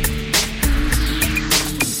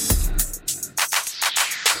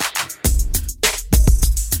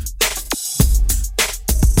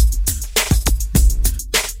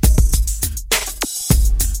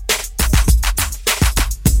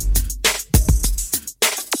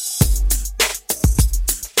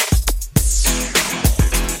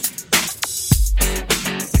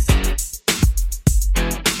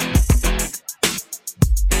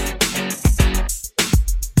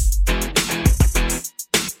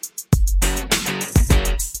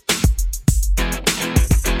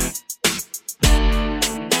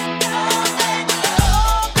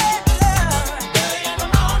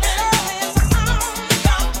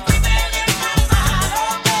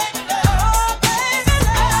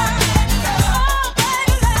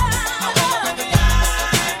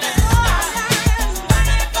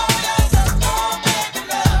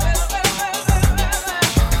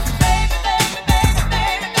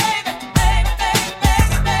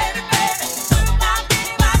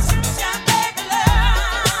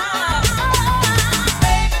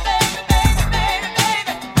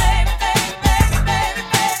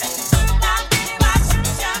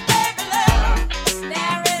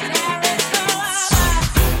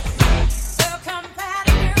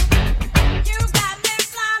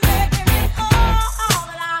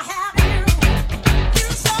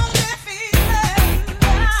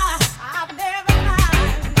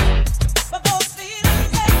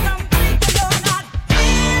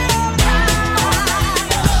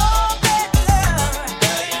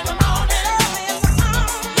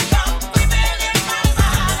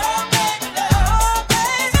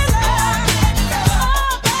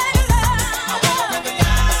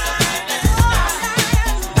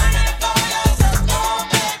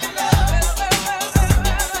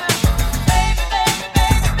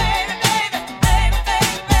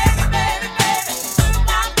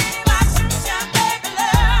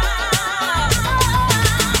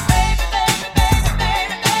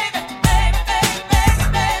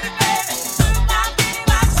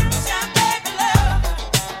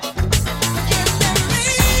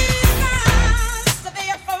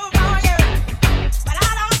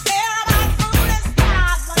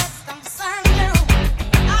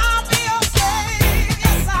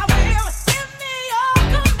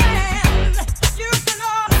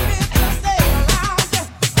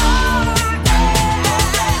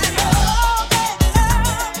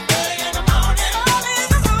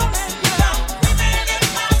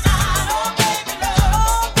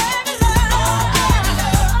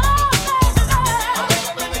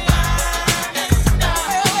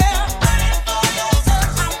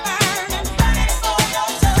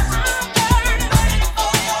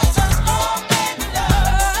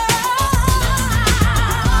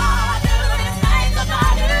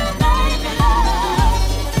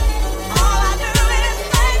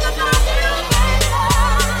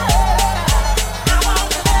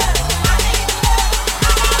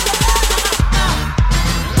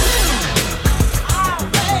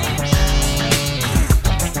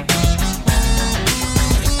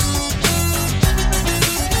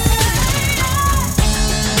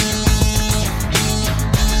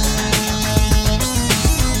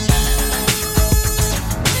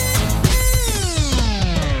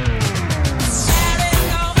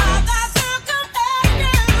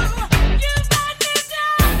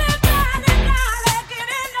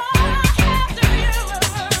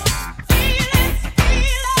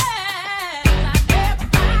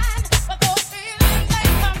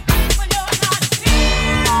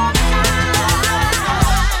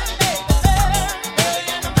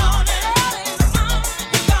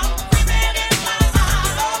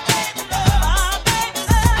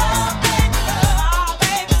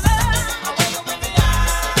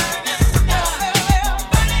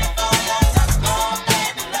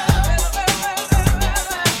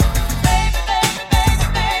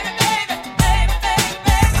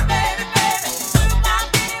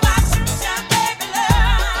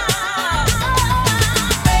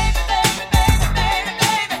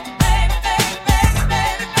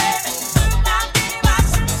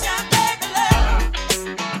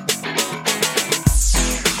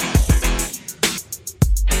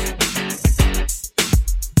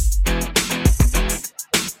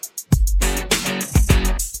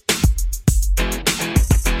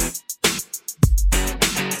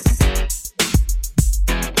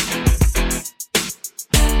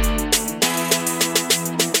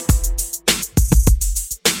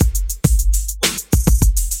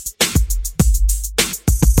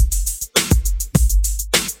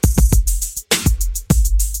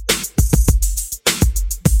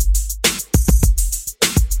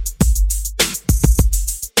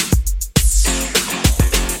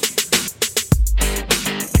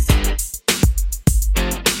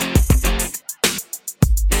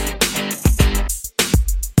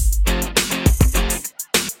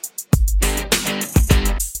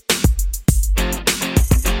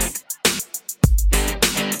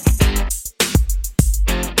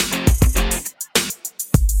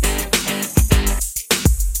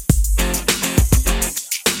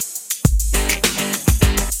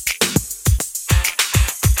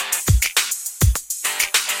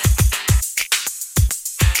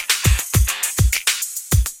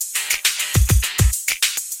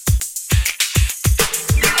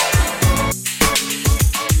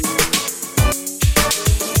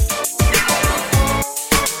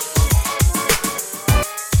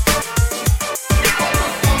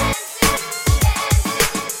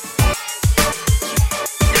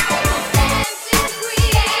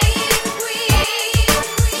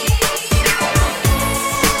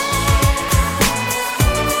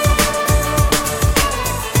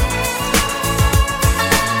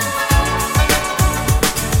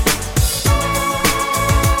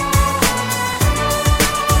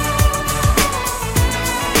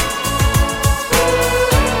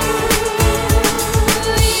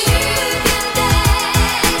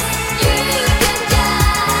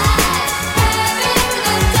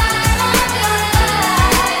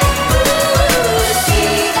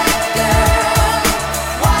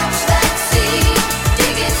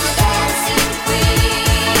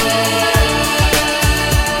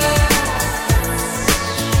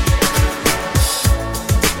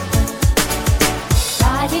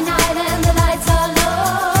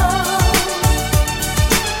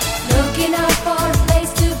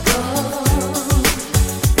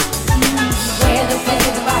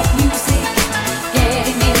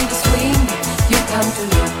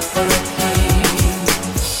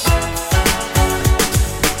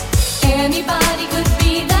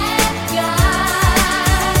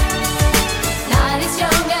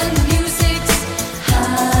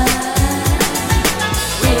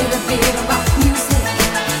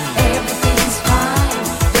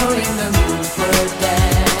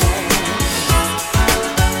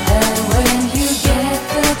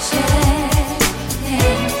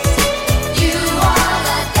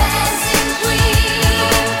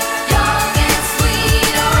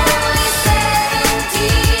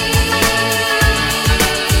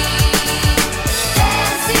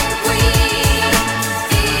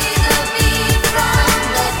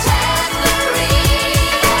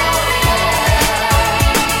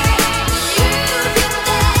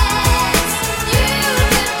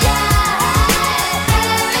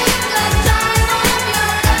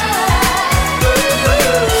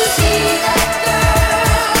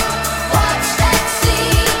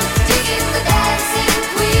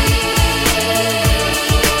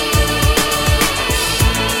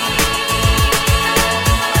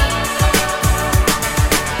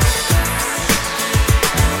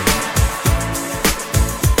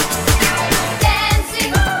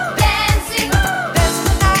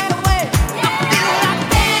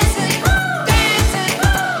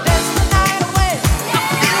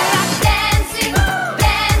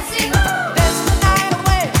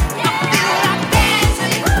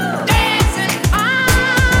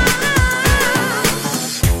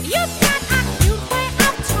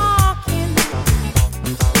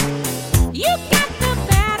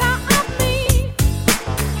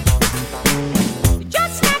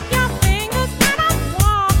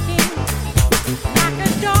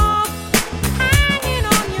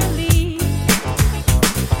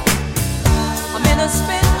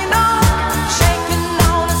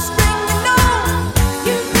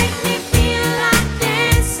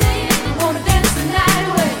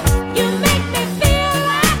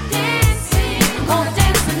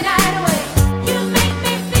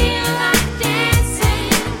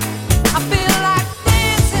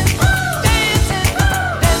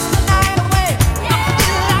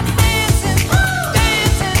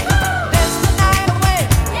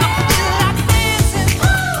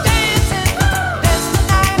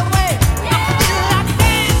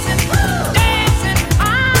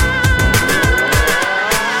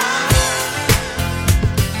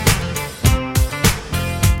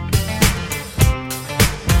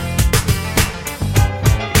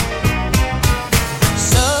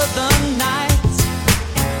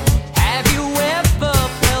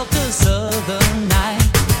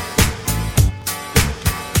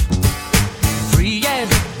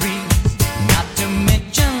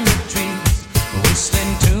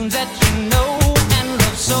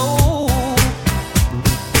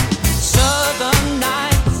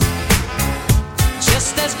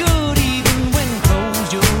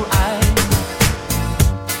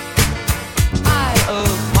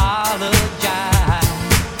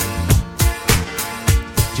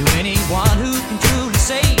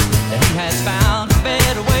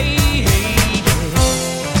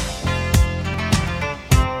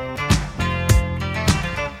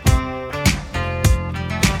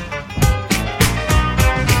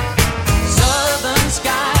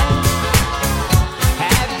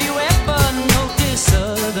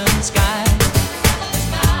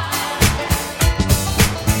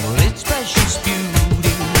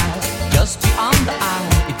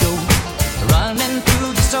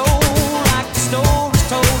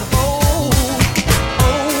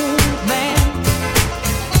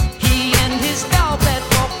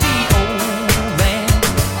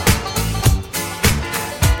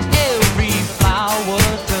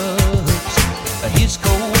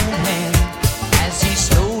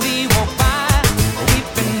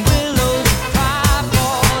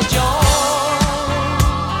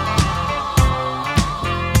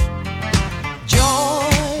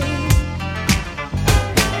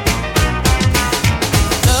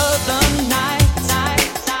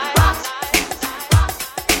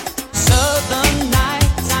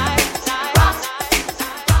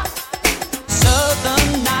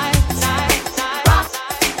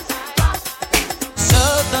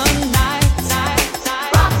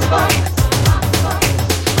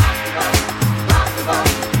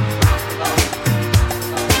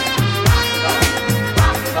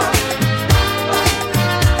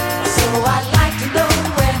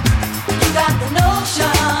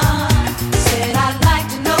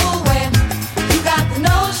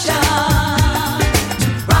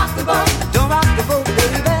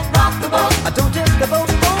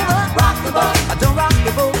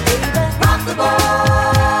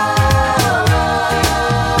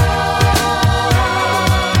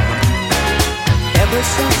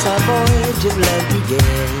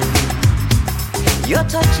 Your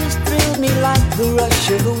touch has thrilled me like the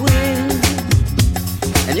rush of the wind,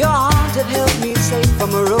 and your arms have held me safe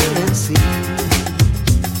from a rolling sea.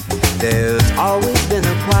 There's always been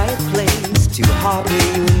a quiet place to harbor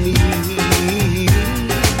you and me.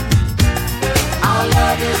 Our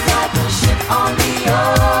love is like a ship on the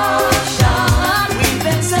ocean. We've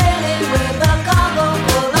been sailing with a cargo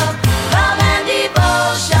full of love and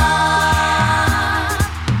devotion.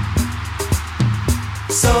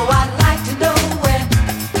 So I'd like to know where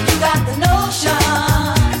you got the notion.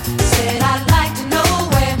 Said I'd like to know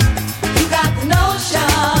where you got the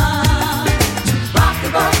notion. Rock the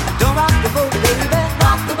boat, don't rock the boat, baby.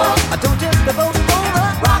 Rock the boat, don't tip the boat over.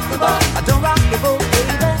 Rock the boat, don't rock the boat.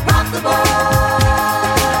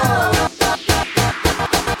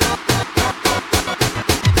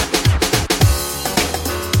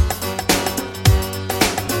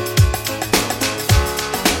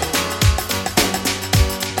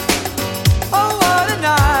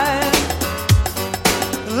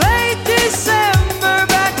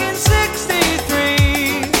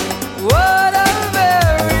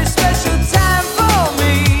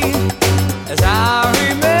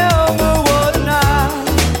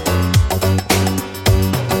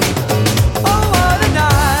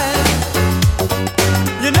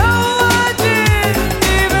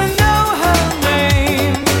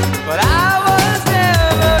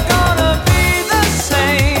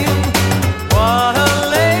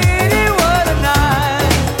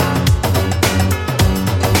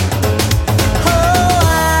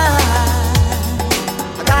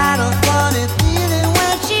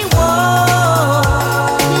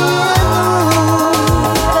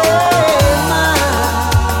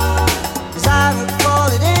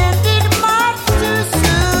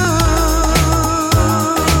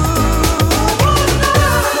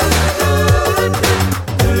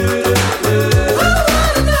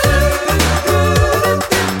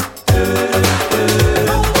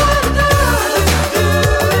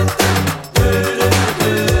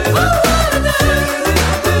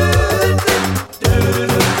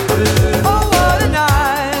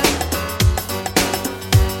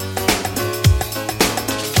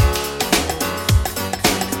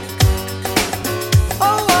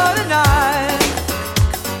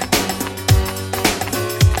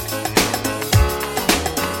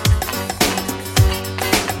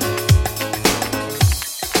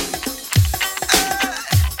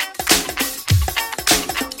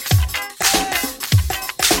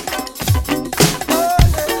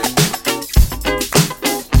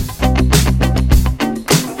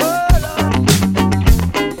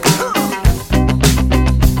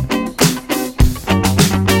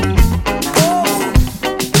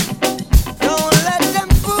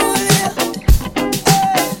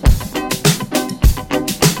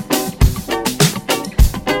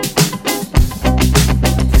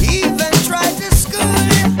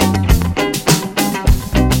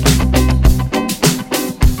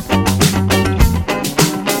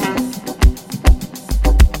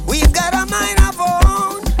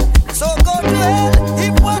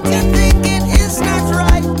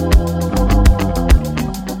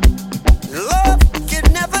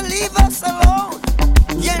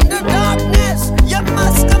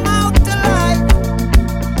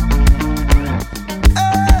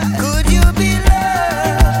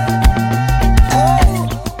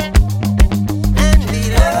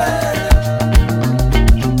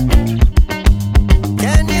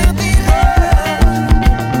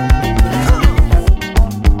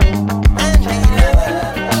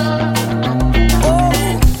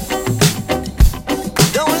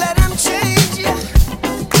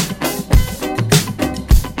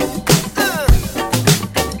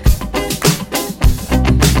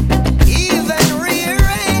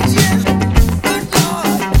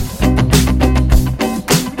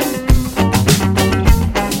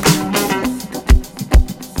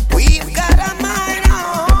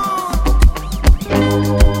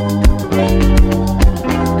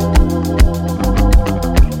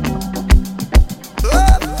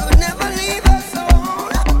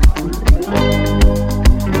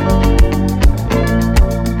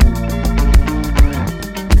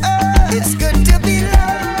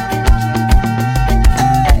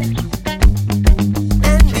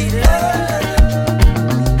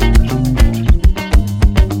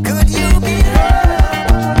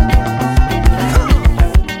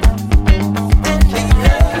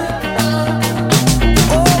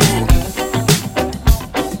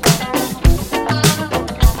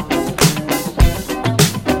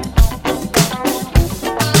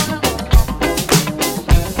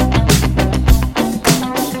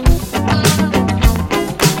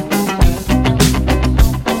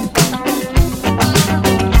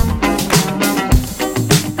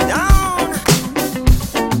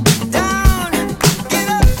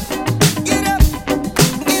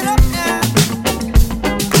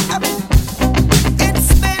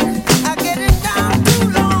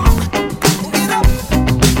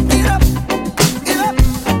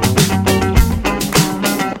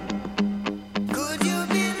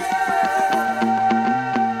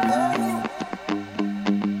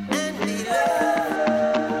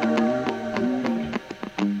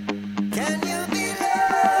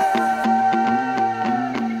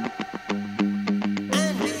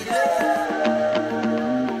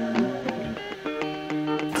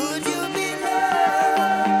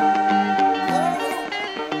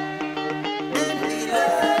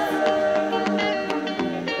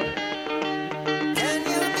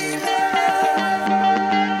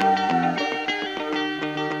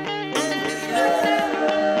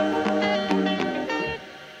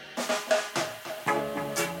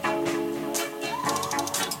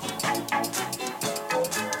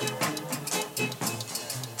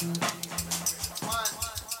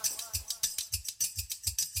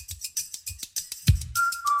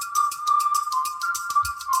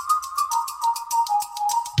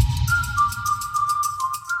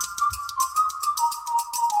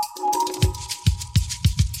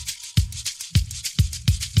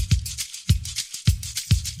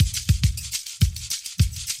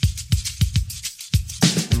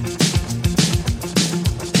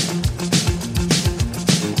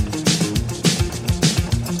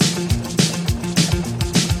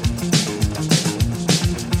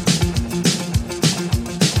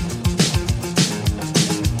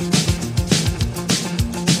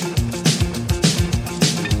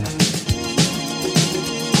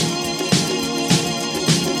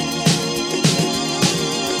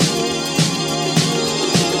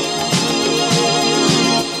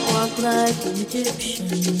 an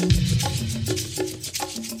Egyptian.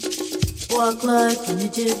 Walk like an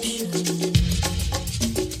Egyptian.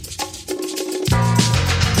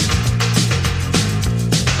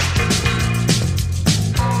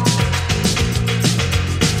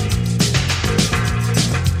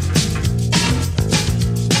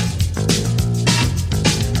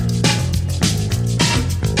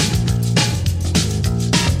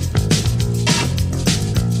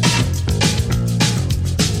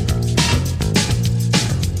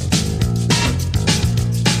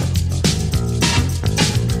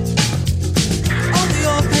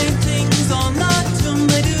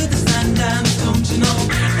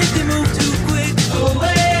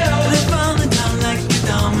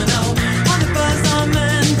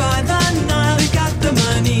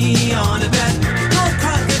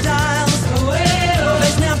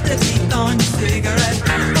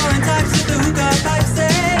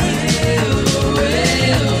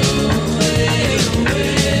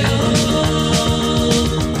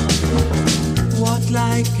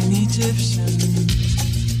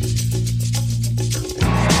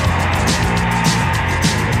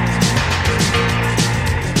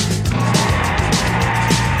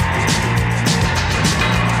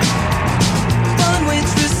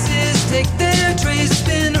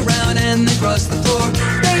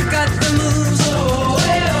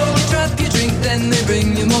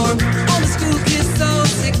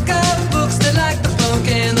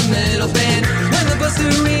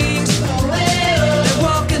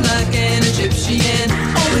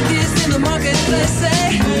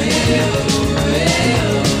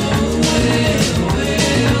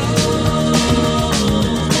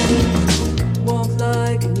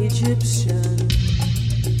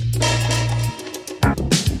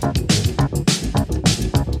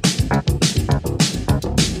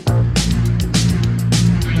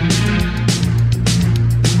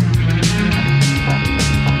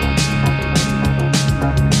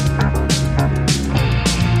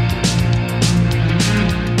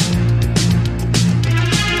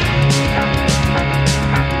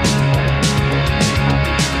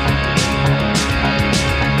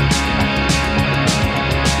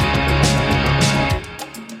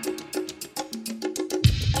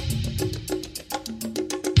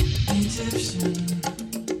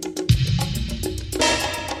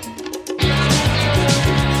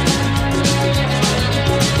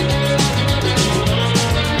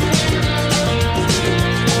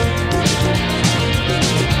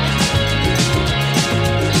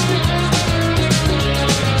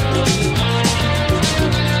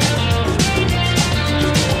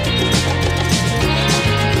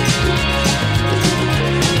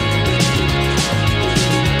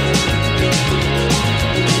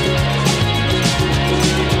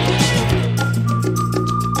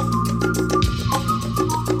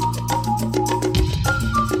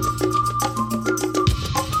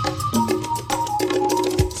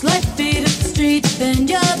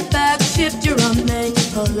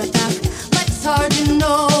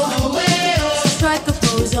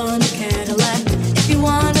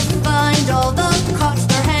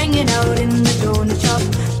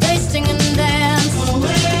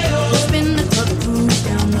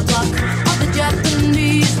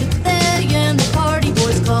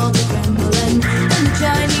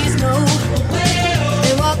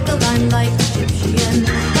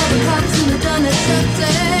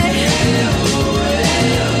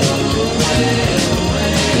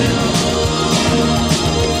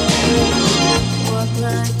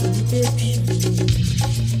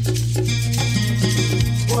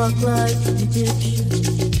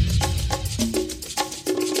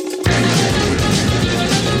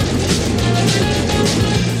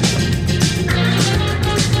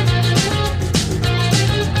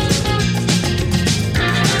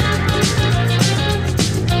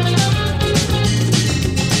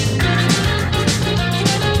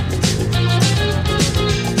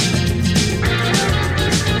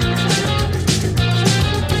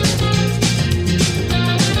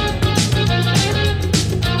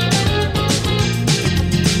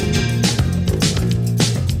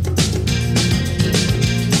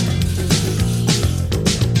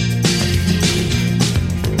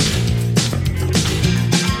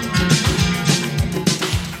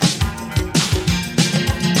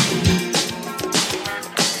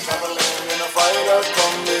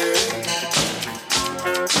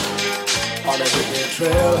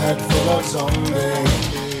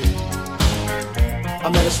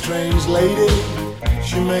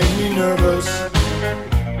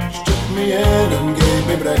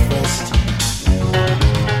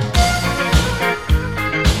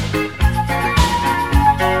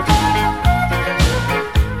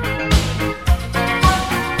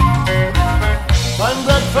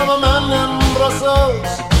 from a man in Brussels.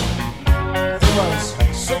 He was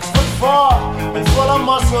 6'4" and full of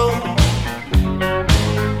muscle.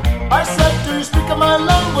 I said, do you speak my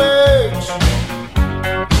language?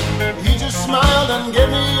 He just smiled and gave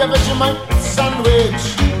me a Vegemite sandwich.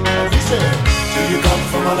 And he said, do you come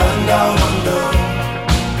from a land down under?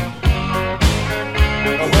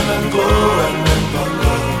 Women glow and men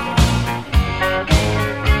thunder.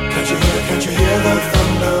 Can't you hear the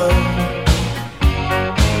thunder?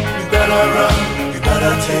 You better run, you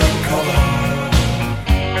better take cover.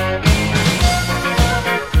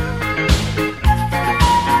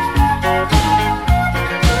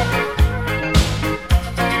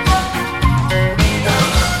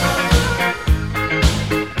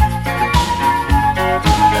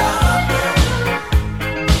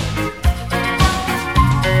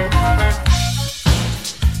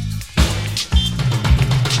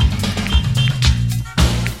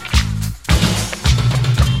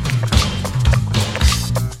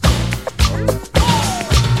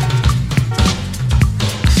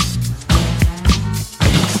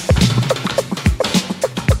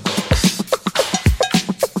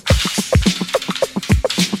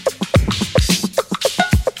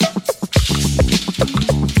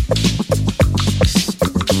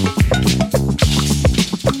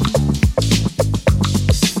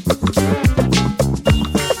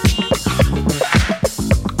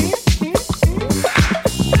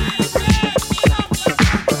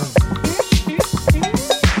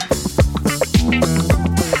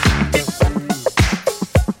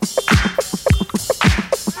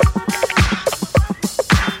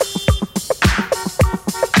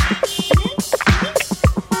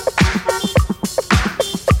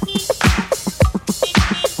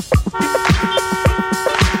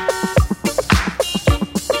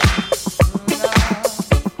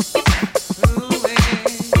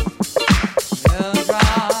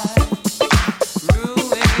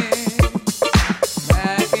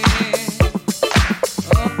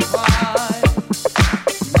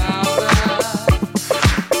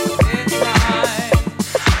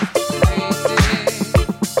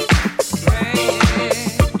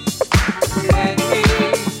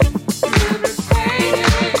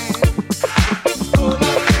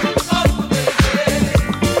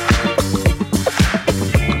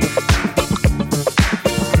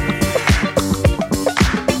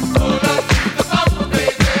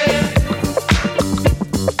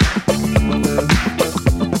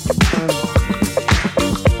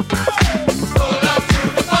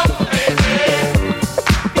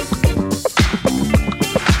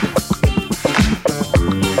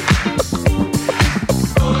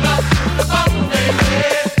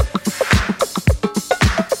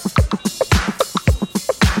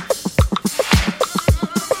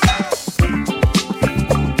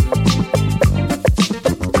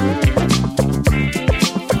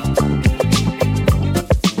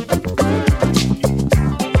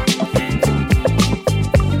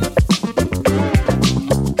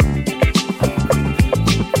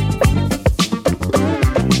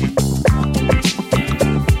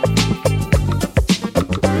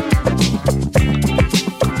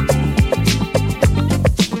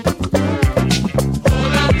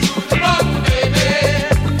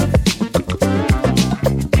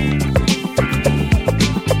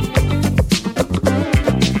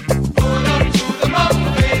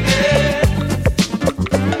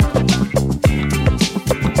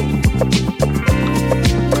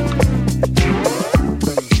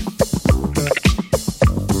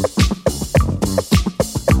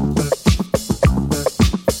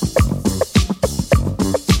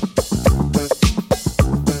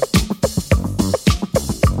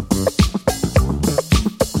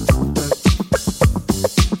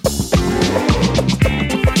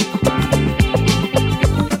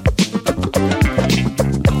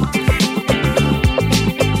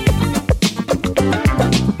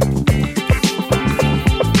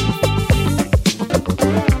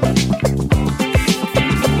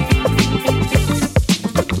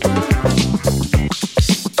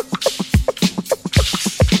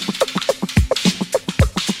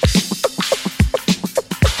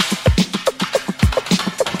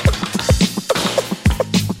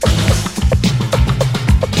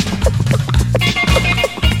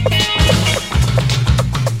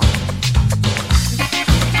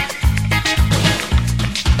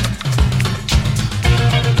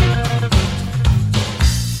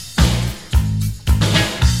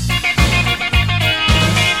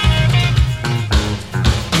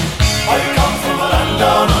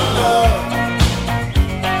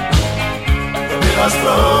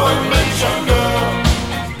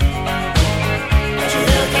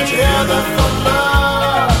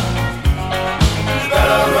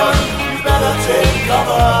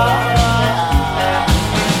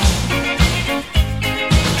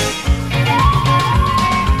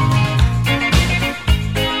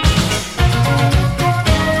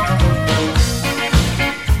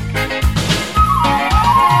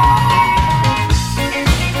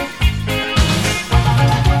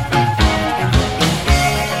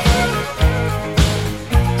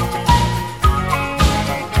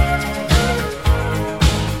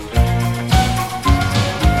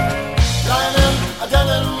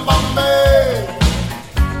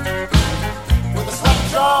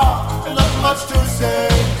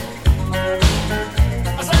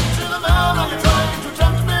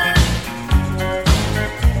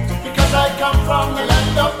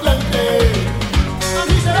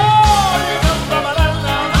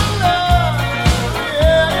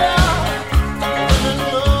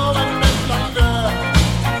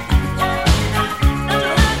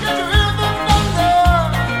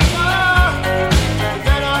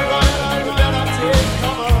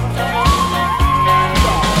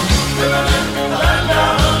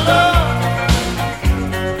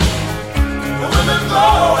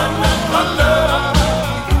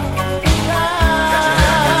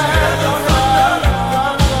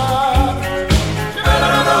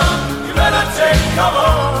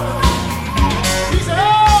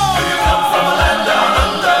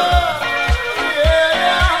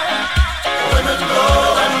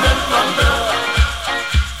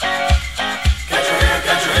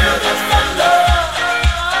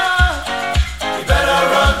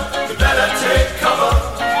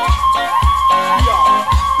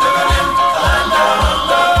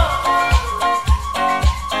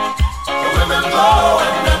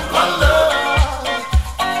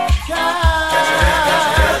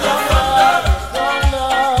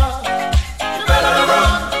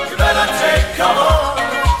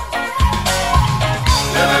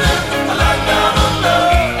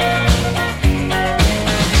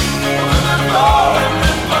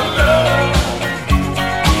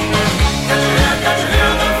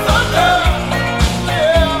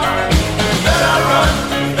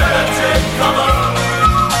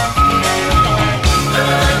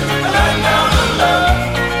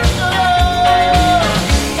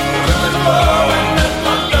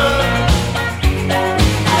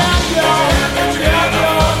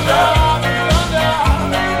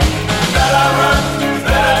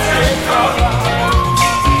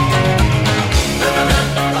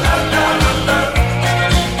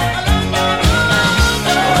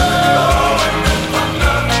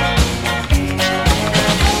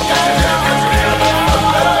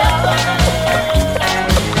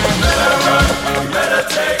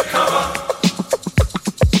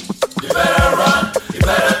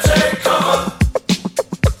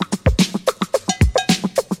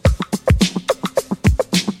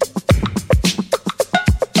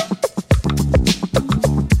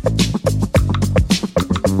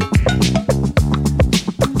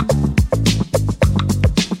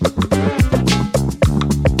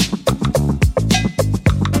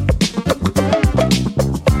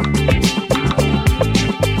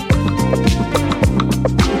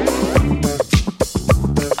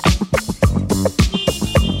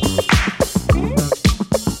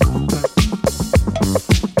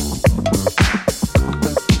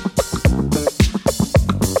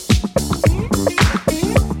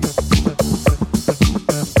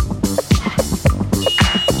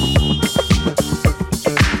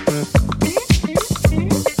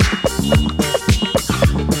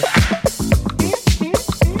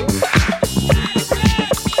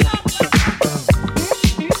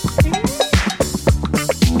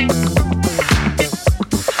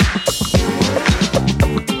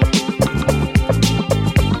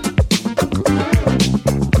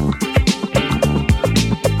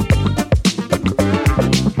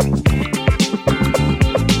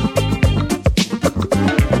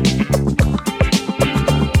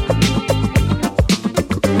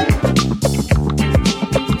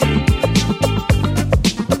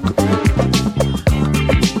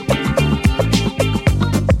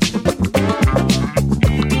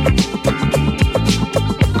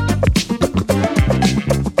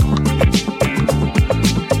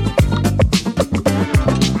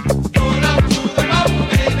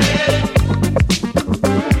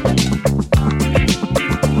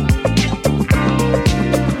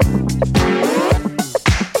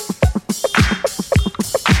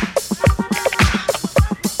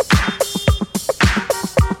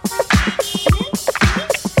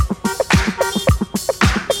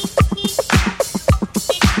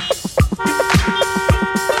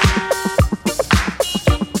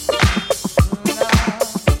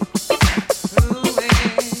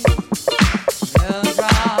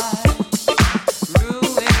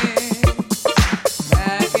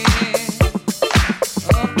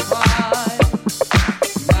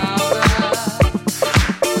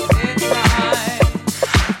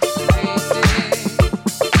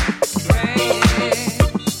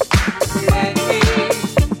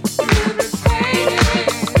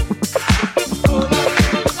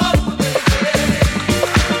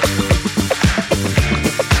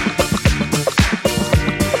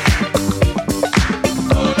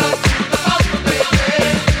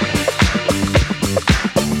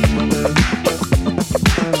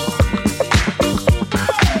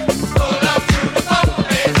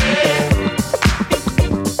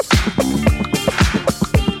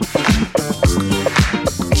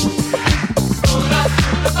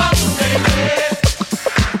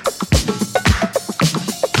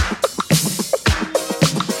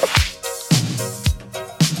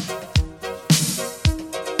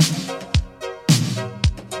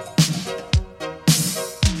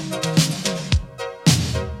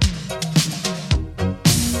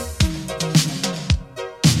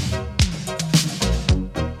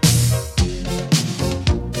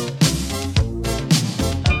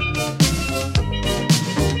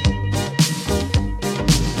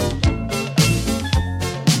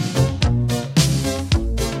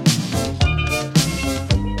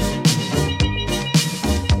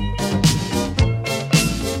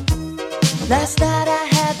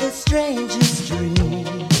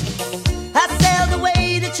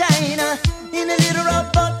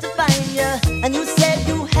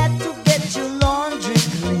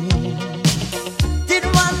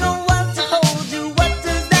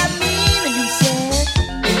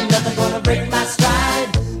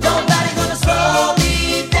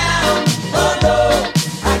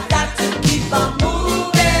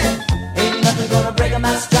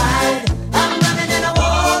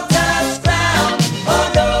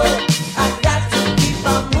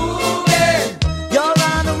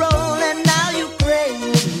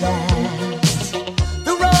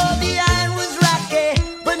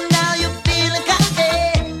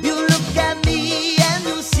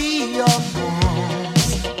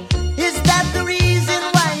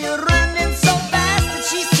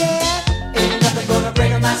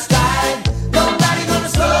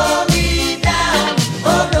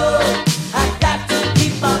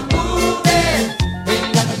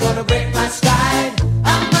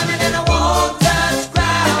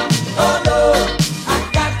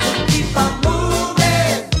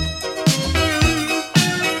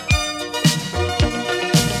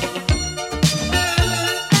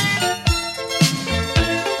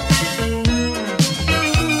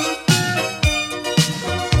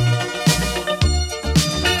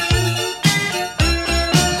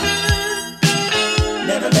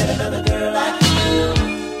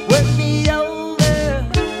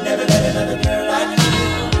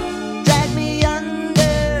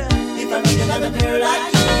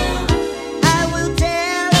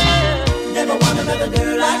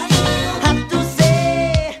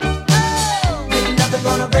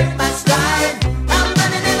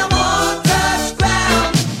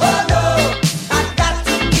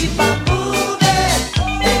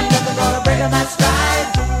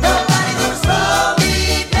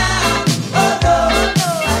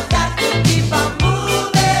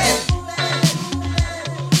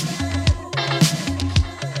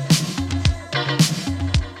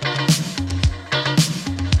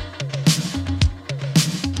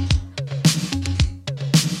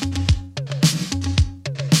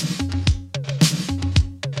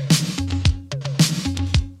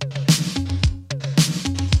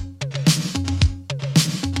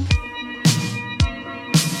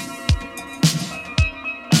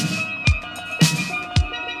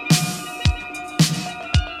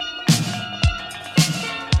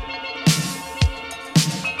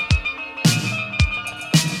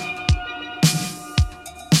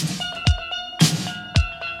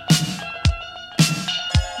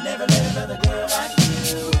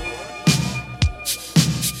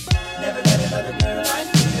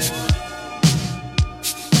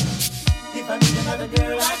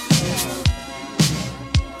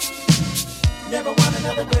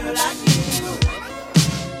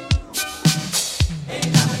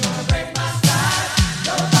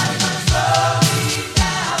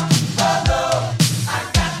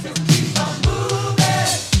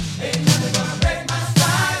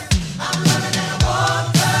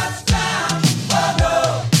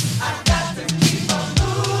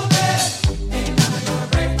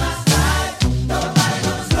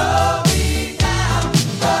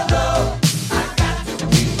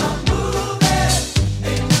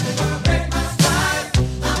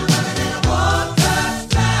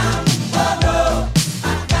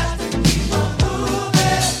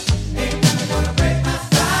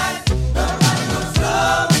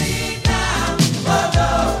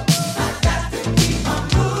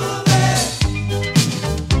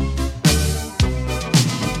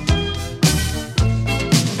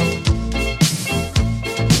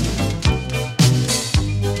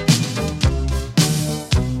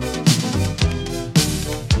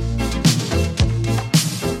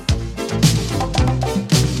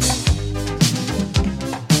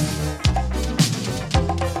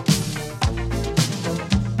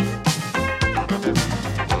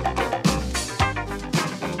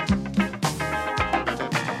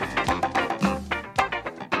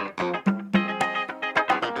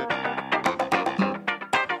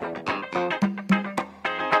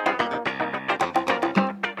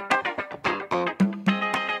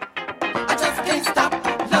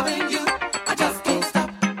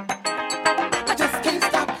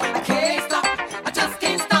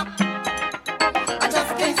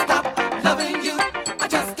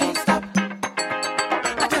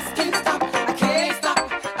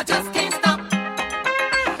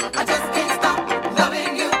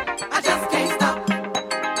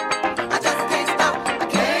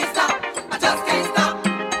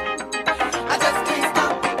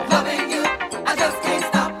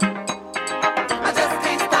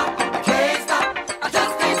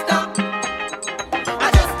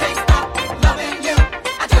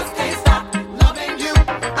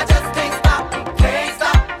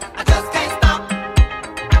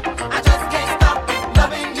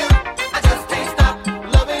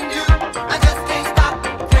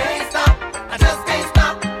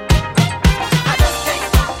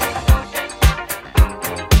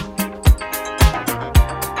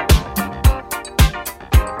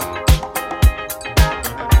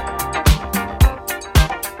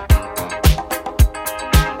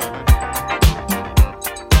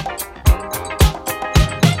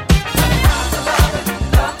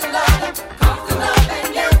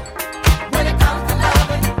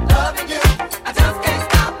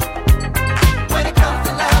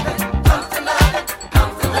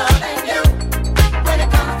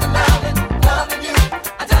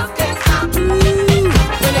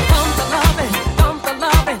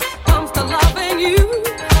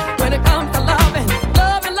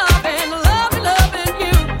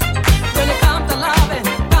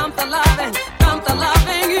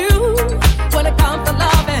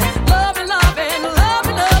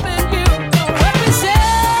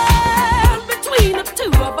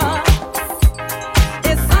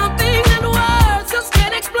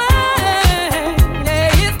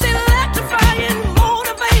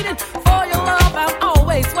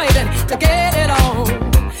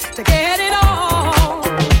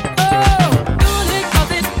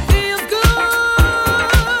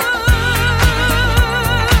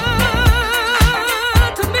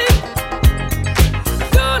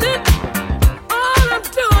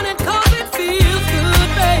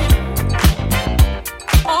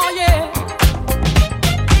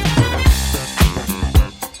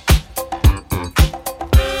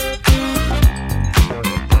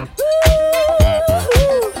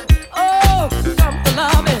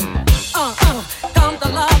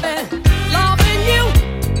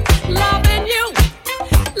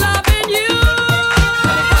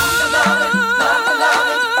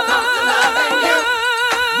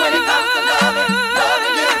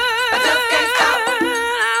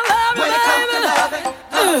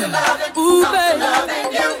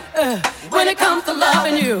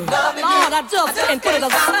 loving you. Lord, I just can't put it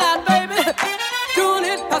aside, baby. Doing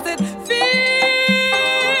it 'cause it feels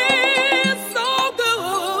so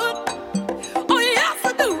good. Oh, yes,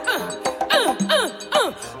 I do.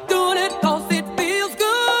 Doing it 'cause it feels good.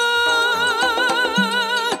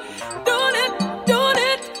 Doing it, doing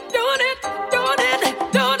it, doing it, doing it,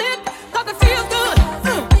 doing it 'cause it feels good.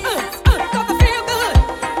 'Cause it feels good.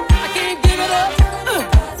 I can't give it up.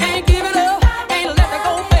 Can't give it up. Can't let it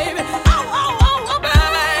go, baby. Oh, oh, oh, oh,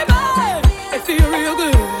 baby. It feels real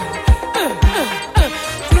good.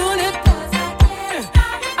 Doing it.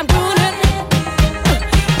 I'm doing it.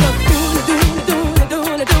 Just doing it, doing it,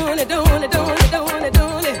 doing it, doing it, doing it, doing it, doing it, doing it,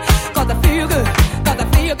 doing it. 'Cause I feel good. 'Cause I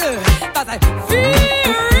feel good. 'Cause I feel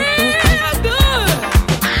real good.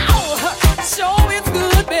 Ow! Sure it's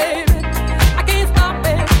good, baby. I can't stop,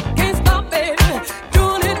 baby. Can't stop, baby.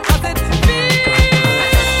 Doing it 'cause it feels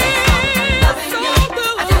so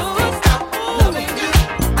good. I just can't stop loving you.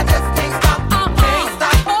 I just can't stop. Can't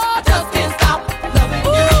stop. Oh, I just can't stop loving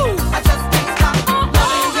you. I just can't stop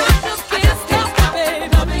loving you. I just can't stop, baby.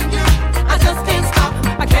 Loving you. I just can't stop.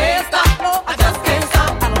 I can't stop. Oh, I just can't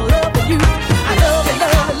stop. I'm loving you. I love it,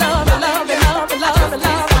 love it, love it, love it, love it, love it,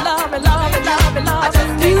 love it, love it, love it, love it, love it.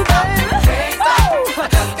 You, baby. Oh,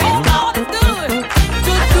 Lord, it's good.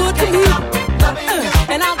 Just good to me.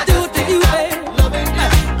 And I'll do it to you, baby.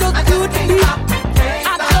 Just good to me.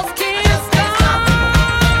 I just can't stop.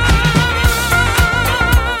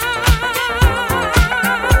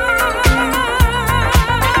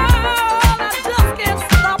 I just can't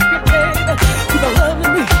stop you, baby. You're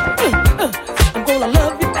loving me. I'm gonna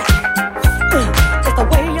love you back. Just the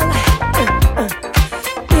way you like.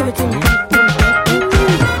 Give it to me.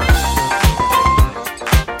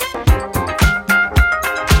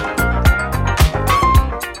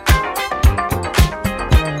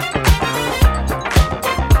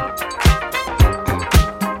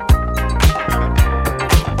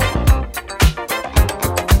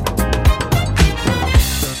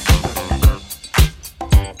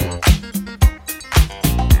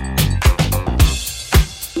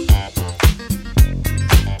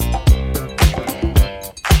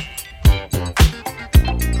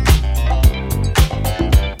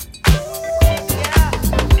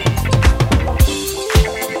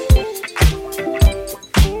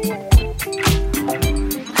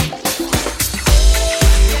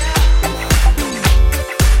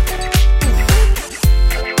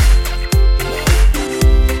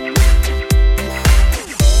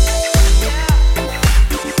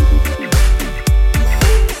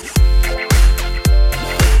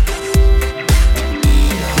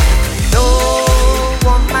 No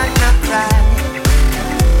woman not cry.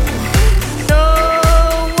 No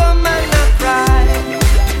woman not cry.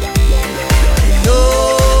 No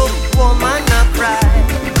woman not cry.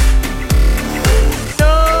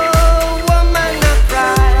 No woman not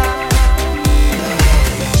cry.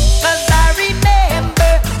 'Cause I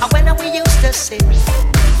remember when we used to sit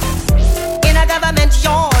in a government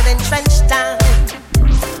yard in Trenchtown,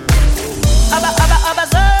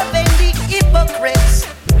 observing the hypocrites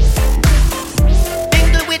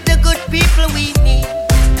mingle with the good people we meet.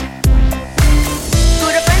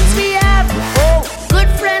 Good friends we have, oh, good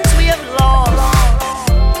friends we have lost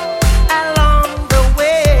along the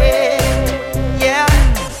way. Yeah,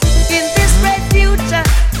 in this bright future,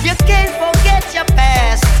 you can't forget your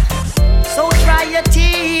past. So dry your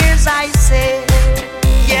tears, I say.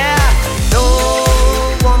 Yeah, no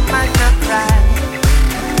woman not cry.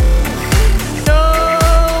 No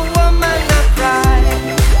woman not cry.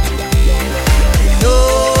 No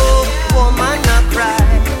woman not cry.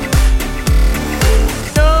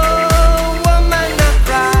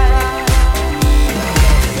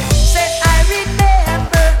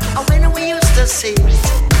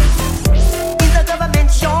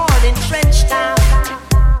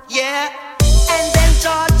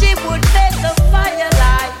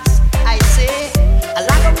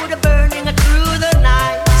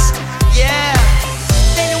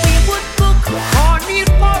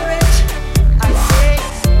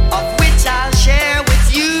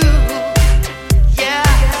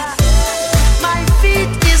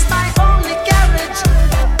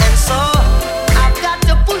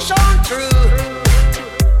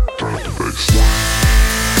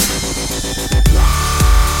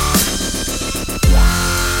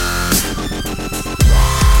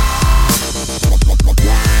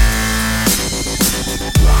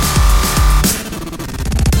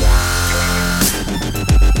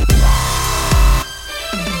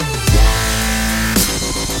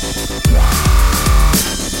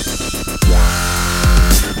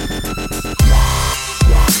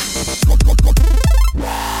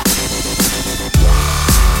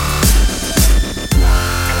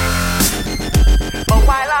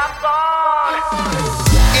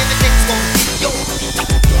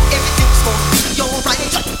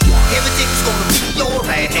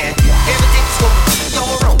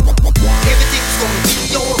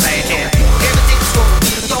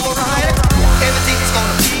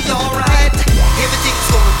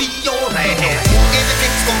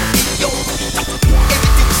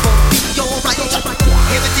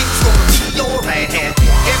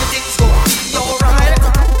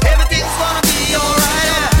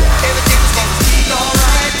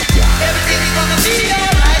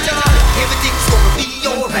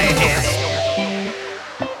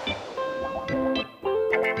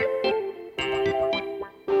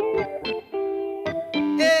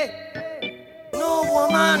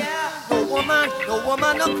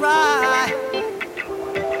 woman no cry.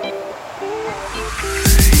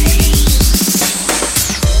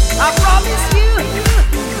 I promise you,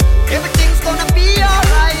 everything's gonna be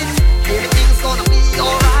alright. Everything's gonna be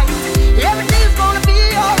alright. Everything's gonna be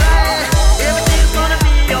alright. Everything's gonna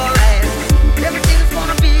be alright. Everything's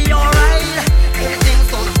gonna be alright. Everything's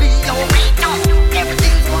gonna be alright.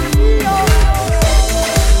 Everything's gonna be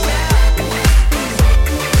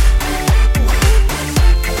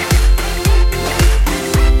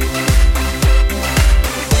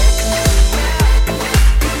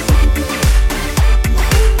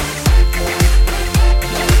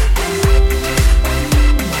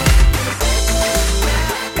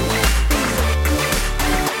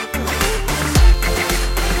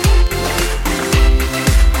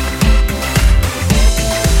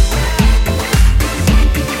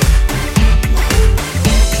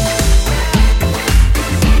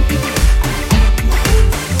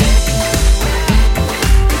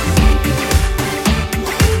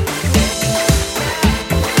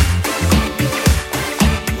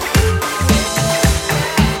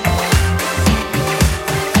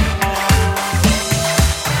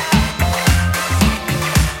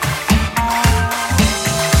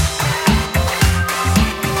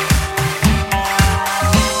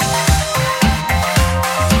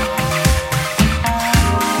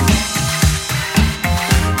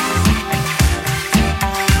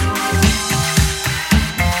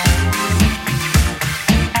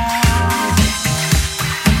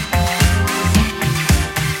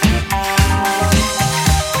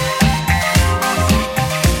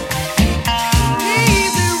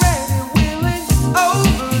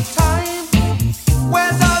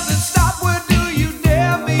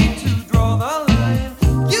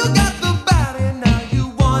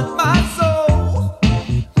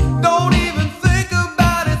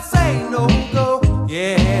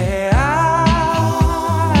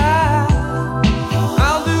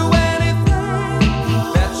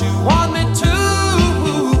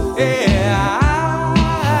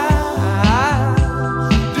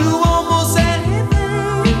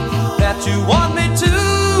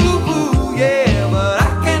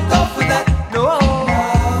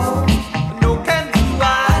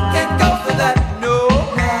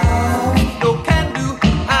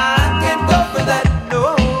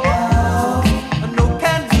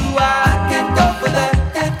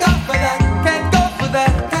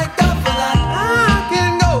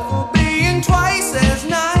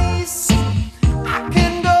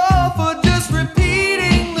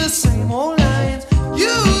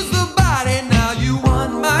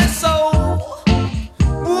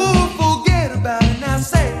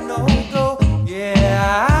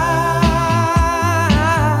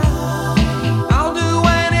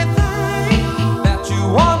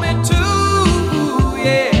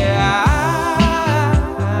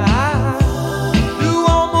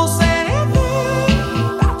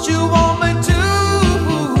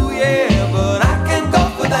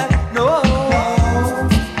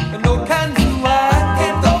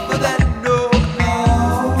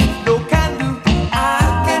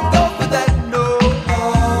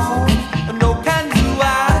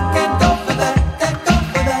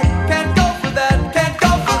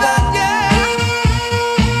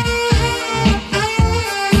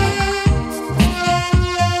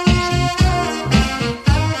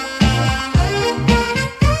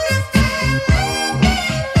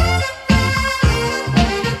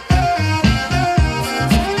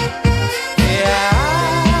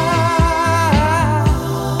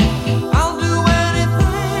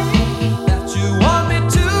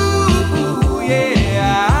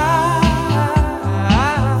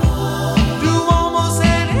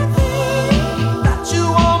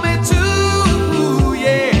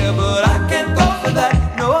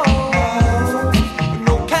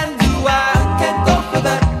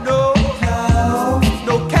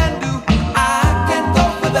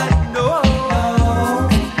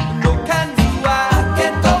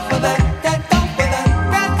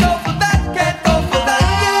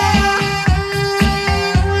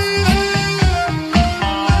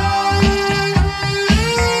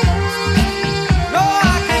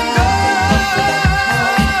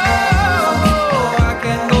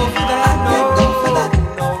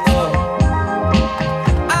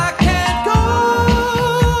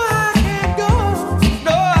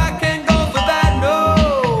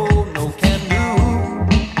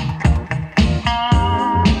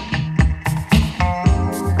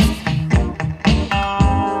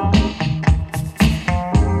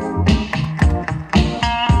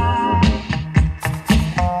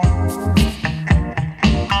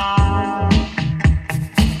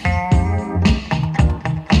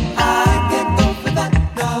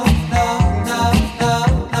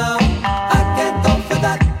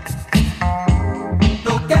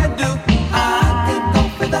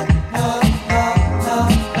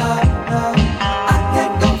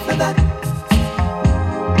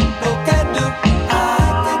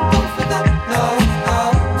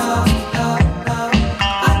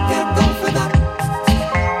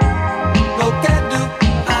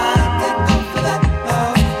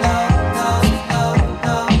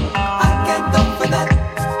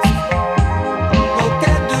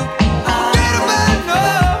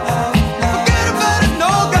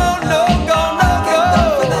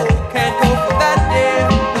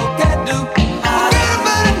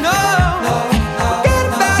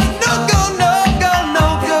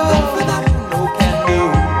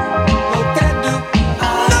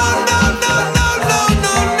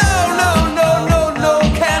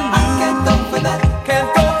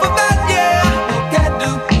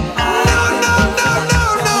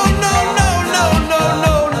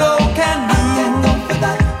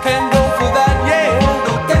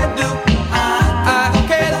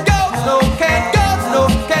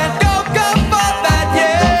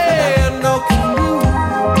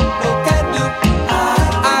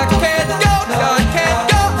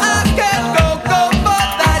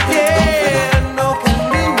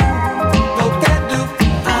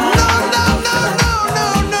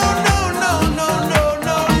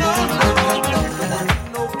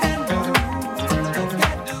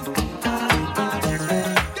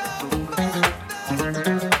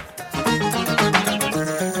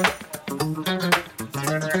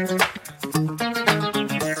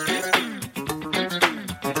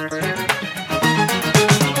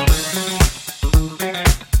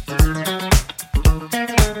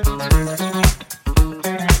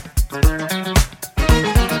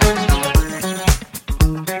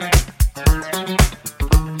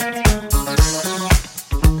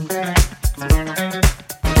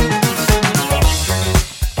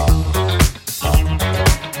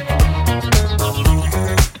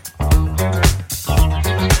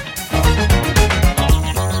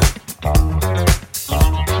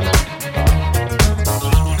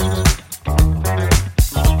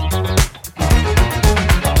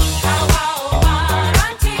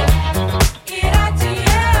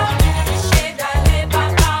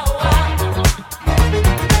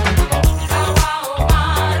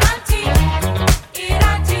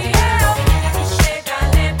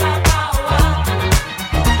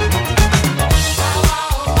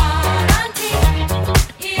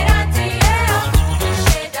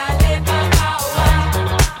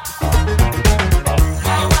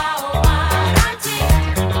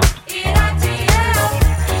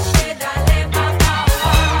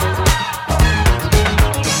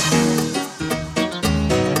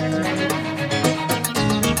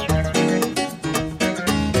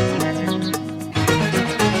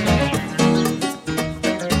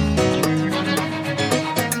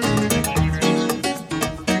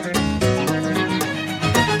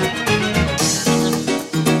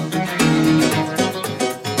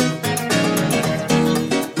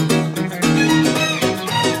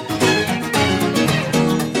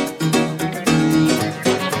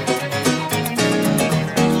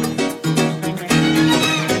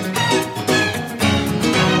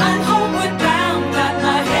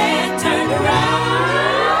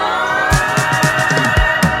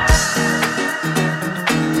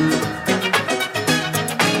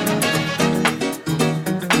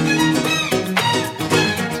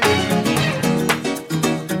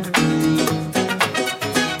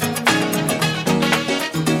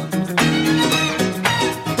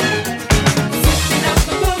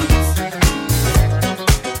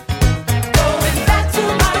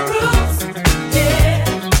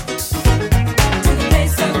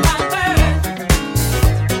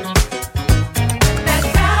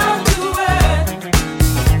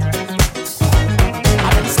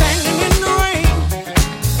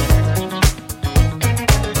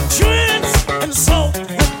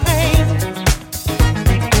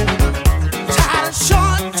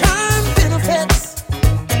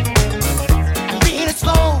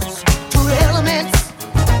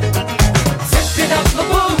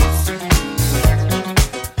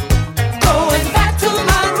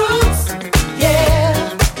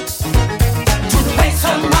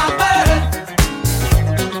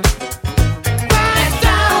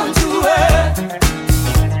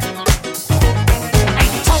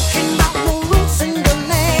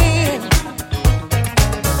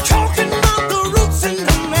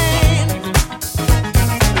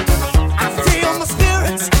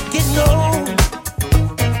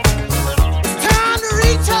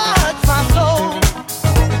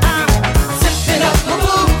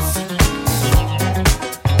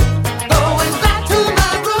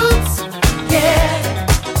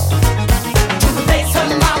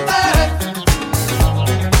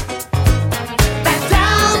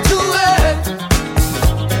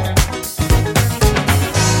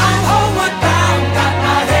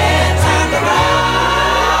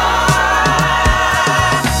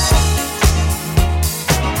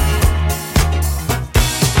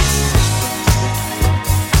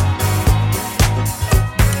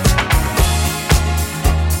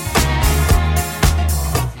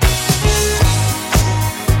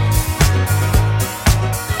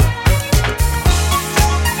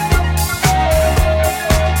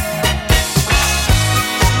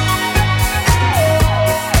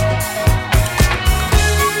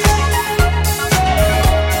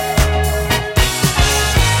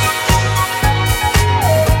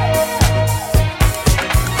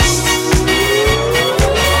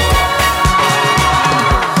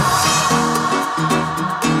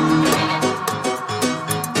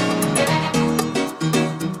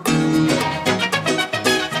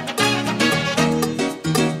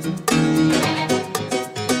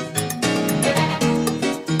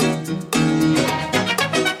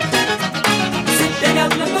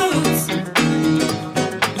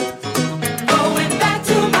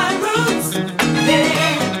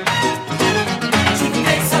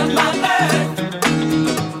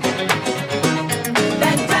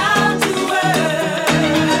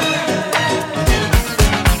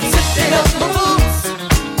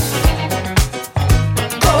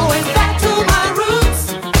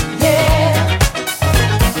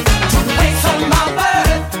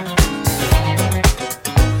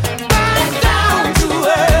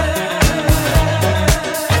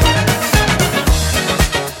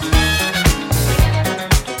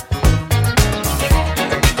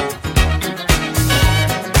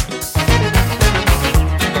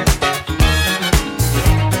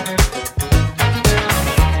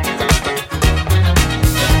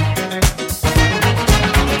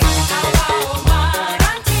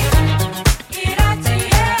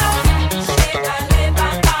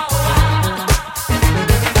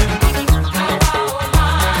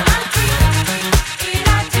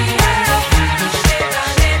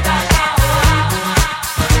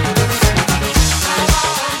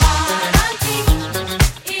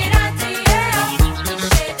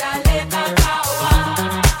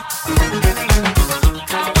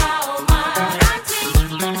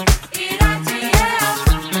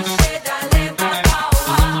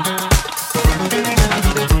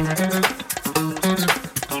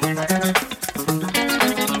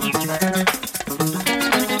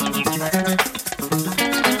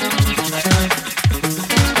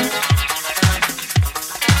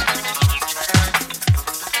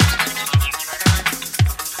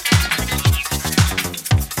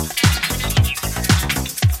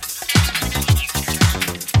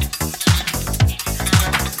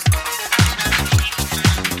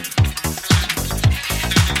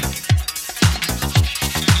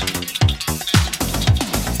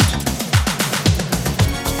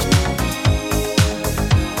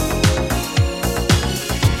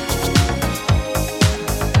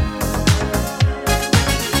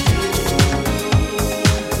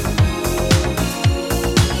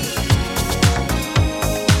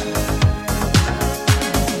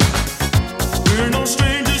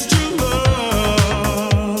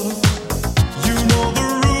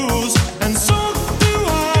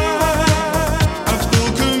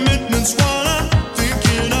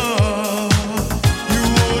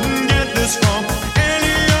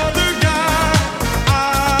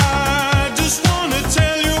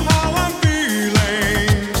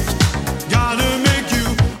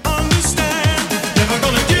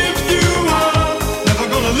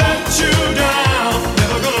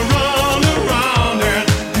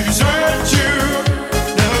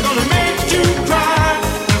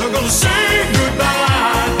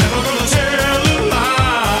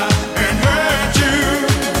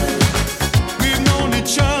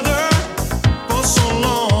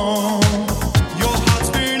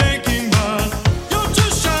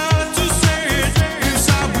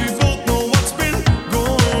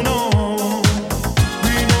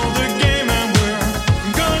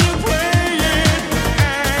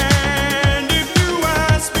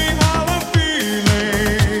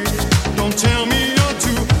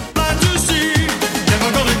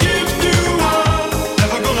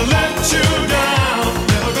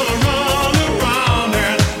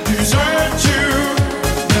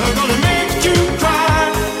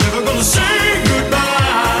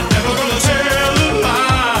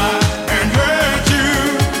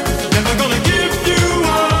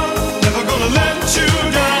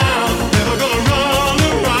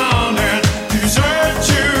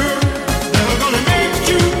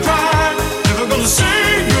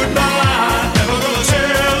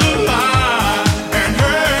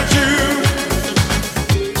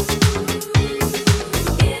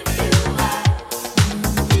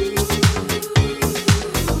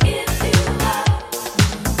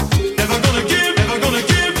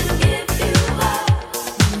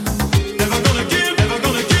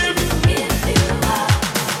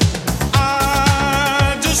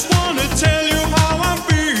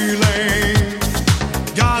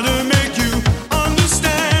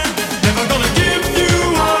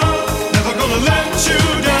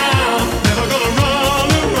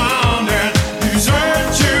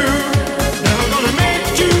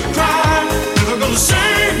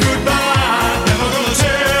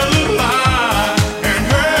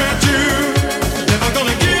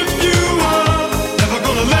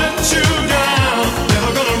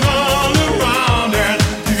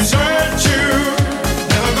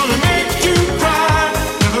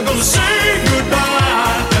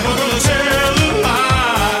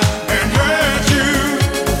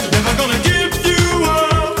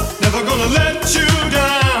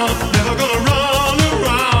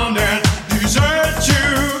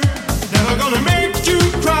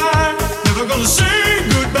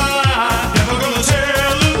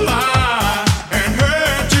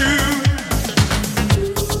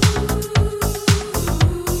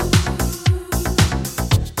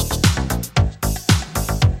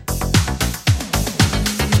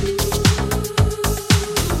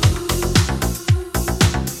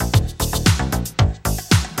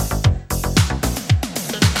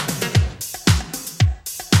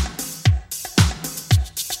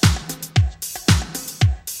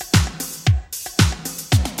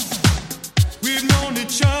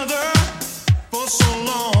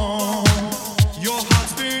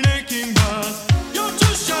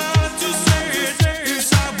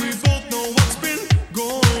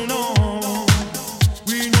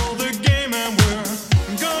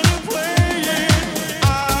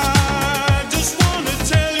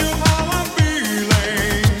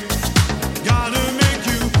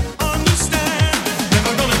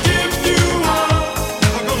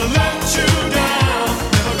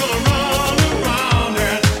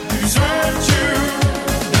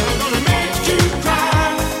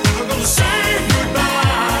Say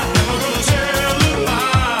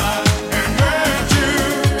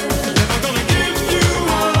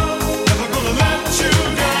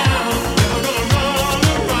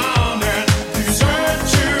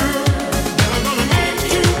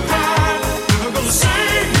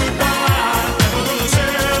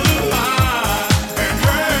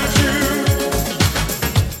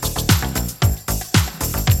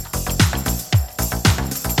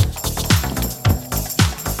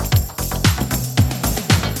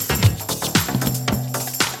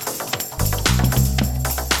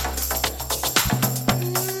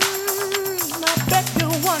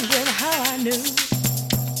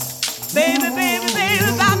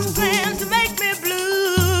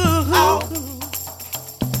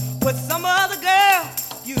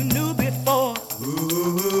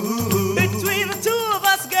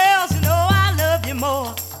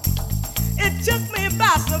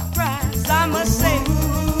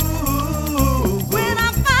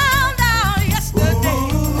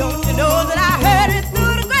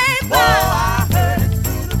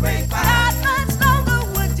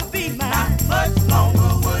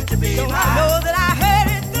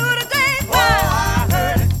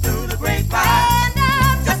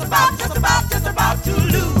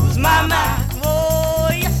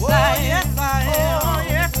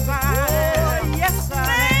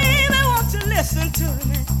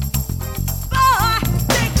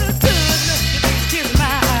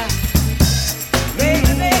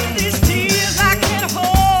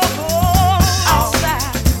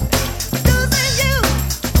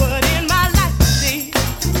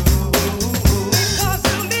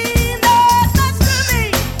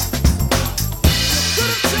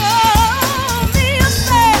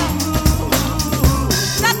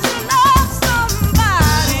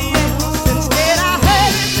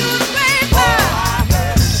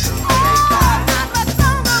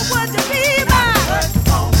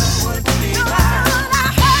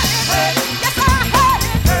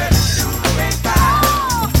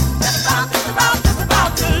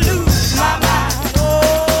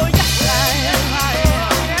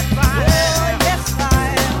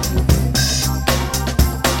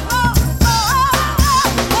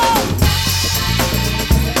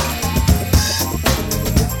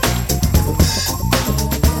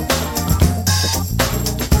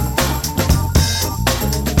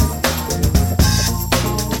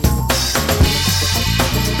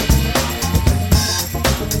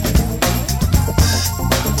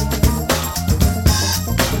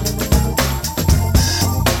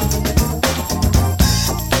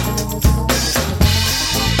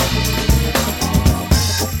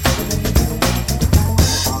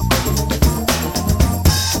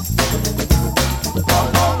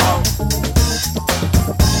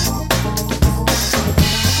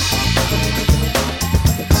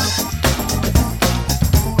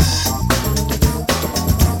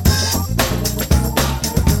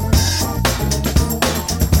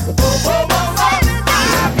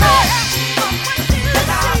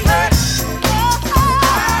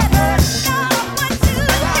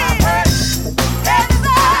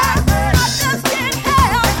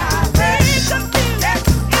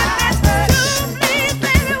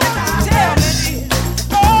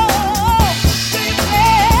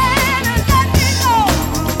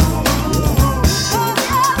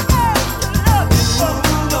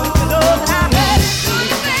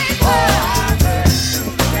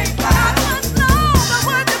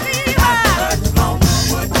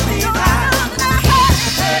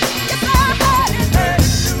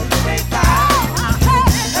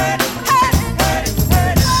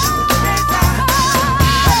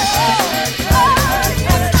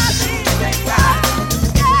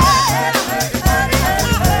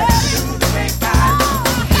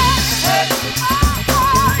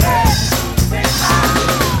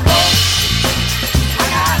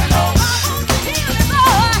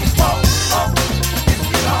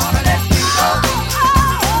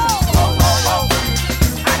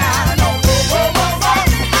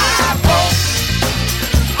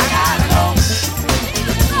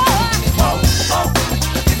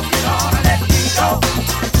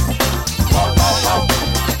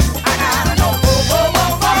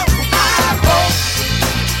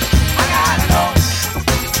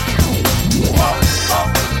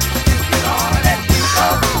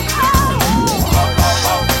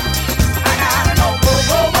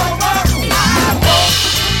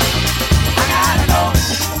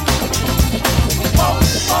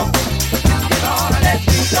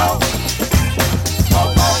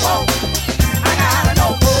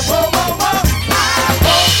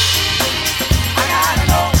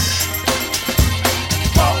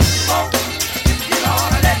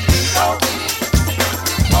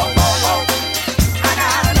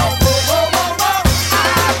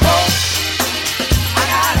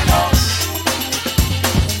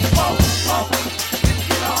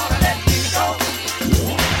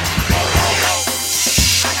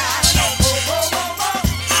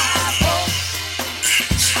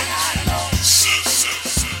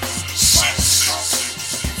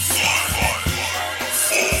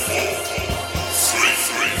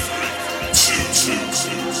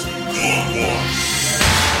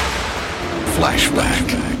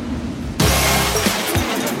Flashback.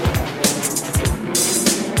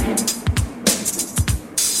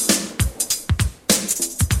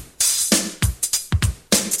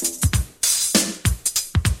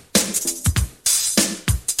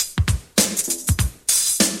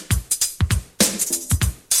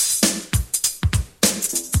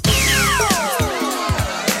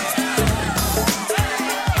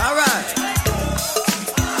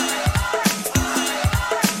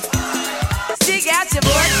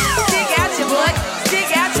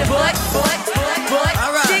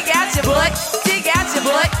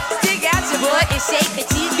 Shake that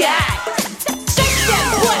you got. Shake that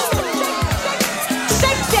butt.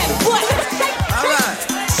 Shake that butt. All right.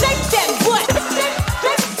 Shake that butt.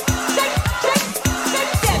 Shake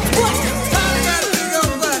that butt. Tommy got a big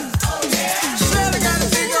old butt. Oh yeah. Shirley got a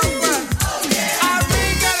big old butt. Oh yeah.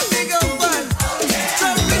 Irene got a big old butt. Oh yeah.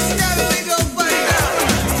 Teresa got a big old butt.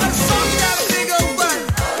 Sonia got a big old butt.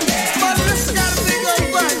 Oh yeah. Melissa got a big old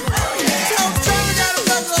butt. Oh yeah. Turner got a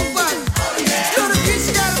big old butt. Oh yeah. Little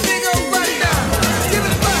Keisha got a big old butt now.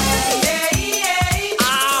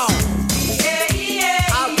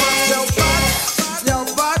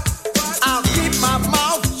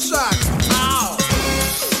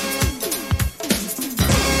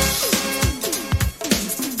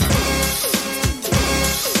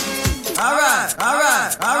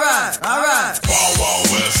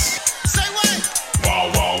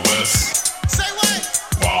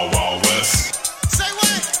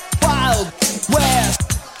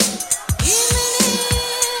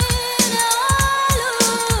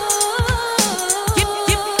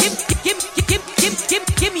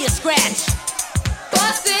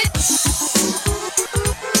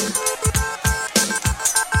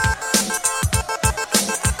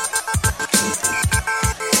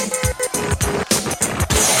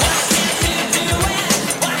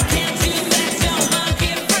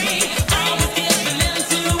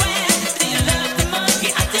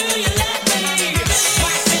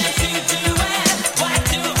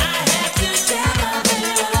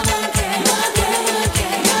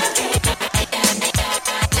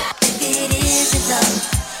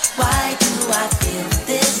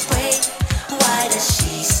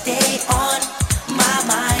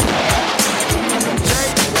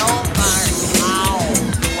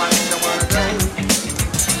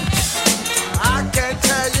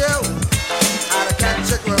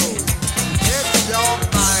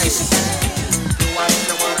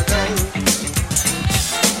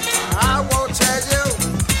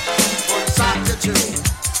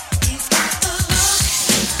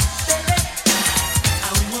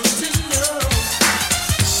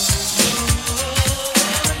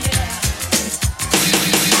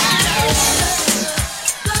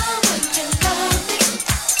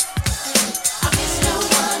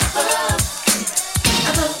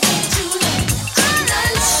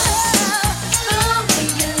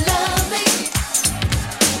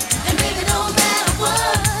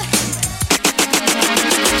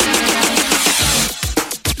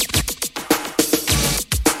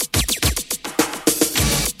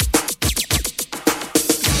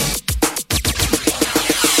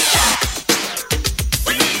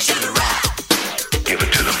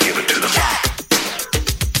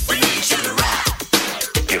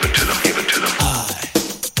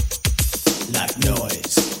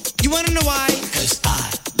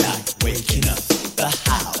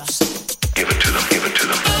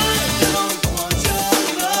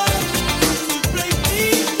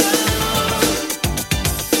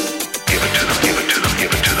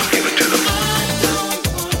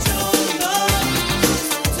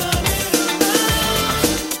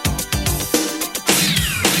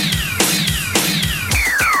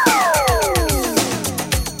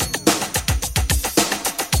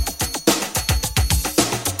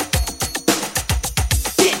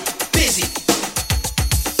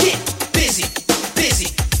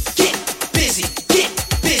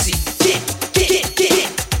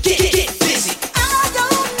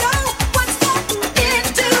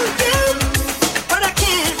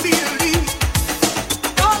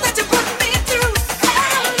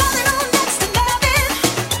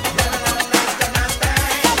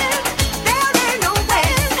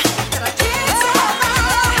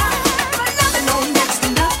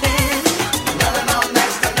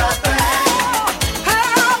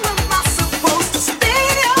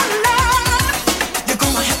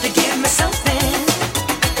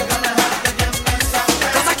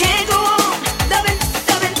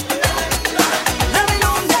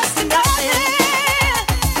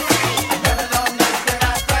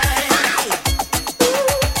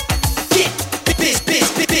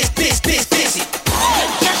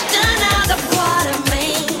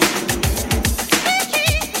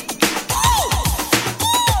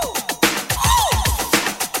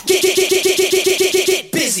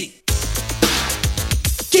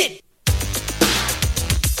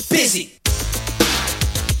 busy.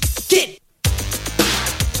 Get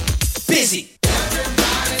busy.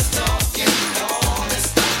 Everybody's talking all this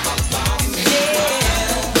stuff about me.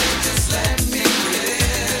 Yeah. Just let me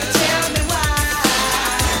live. Tell me why.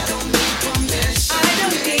 I don't need permission. I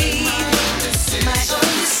don't need my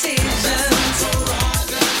own decisions. It's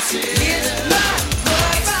my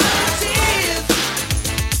prerogative.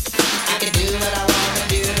 I can do what I wanna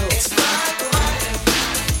do. It's my right.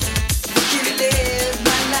 Can you live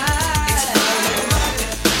my life?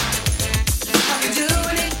 I'm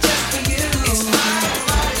doing it just for you. It's my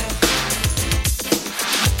right.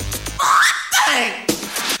 Dang!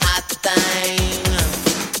 Hot thing,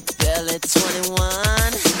 girl at 21.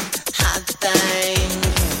 Hot thing,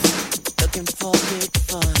 looking for big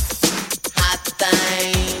fun. Hot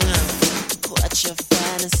thing, what's your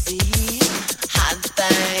fantasy? Hot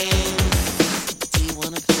thing, do you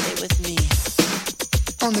wanna play with me?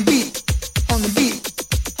 On the beat, on the beat,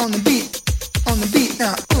 on the beat, on the beat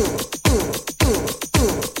now.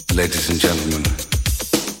 Ladies and gentlemen,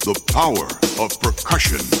 the power of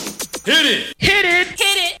percussion. Hit it! Hit it.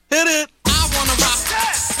 Hit it! Hit it! I wanna rock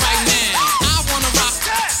right now. I wanna rock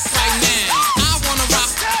right now. I wanna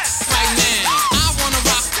rock right now. I wanna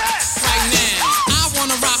rock right now. I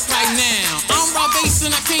wanna rock right now. I'm Rob Bass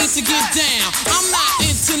and I came to get down. I'm not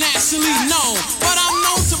internationally known, but I'm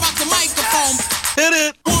known to rock the microphone. Hit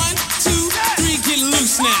it! 1, 2, 3, get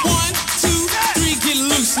loose now. 1, 2, 3, get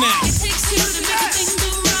loose now. It takes two to make a thing do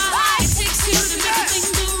right. It takes two to make a thing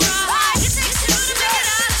do right. It takes two to make it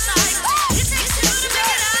out of sight. It takes two to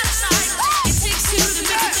make it out of sight. It takes two to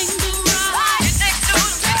make a thing do right. It takes two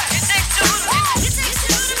to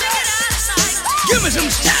make it out of sight. Give me some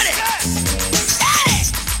static! Static!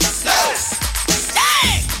 No,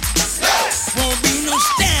 Static! no, Won't be no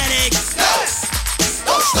static. no.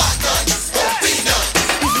 Don't start none, won't be none.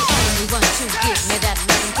 He's the only one to give me that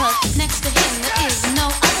loving, 'cause next to him there is no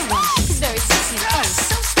other one. He's very sexy and oh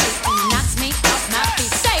so sweet, and he knocks me off my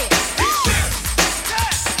feet. Say it.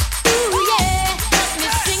 Ooh yeah, help me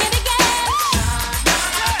sing it again.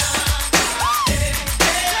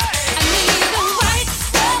 I need the right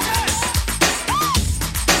stuff. I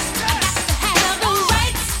got to have the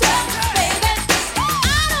right stuff, baby.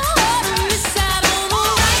 I don't wanna miss out on the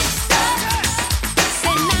right stuff.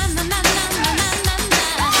 Say na na na na na na na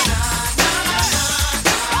na.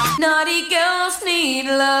 Naughty girls need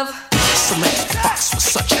love. Samantha Fox was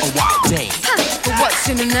such a wild dame. But what's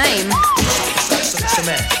in the name?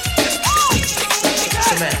 Samantha.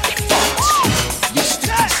 Samantha Fox. Used to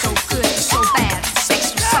be So good, so bad.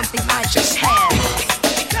 Sex was something I just had.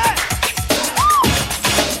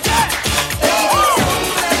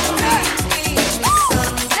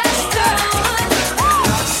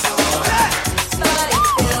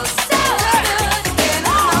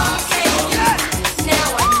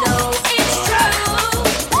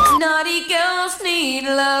 Naughty girls need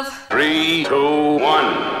love. 3, 2,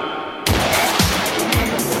 1.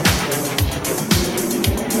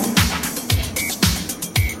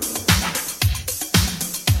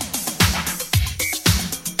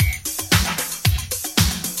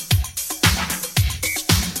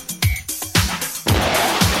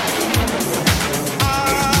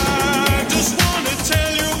 I just wanna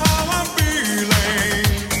tell you how I'm feeling.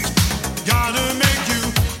 Gotta make you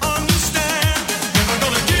understand. Never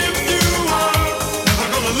gonna give you up. Never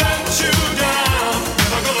gonna let you down.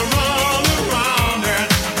 Never gonna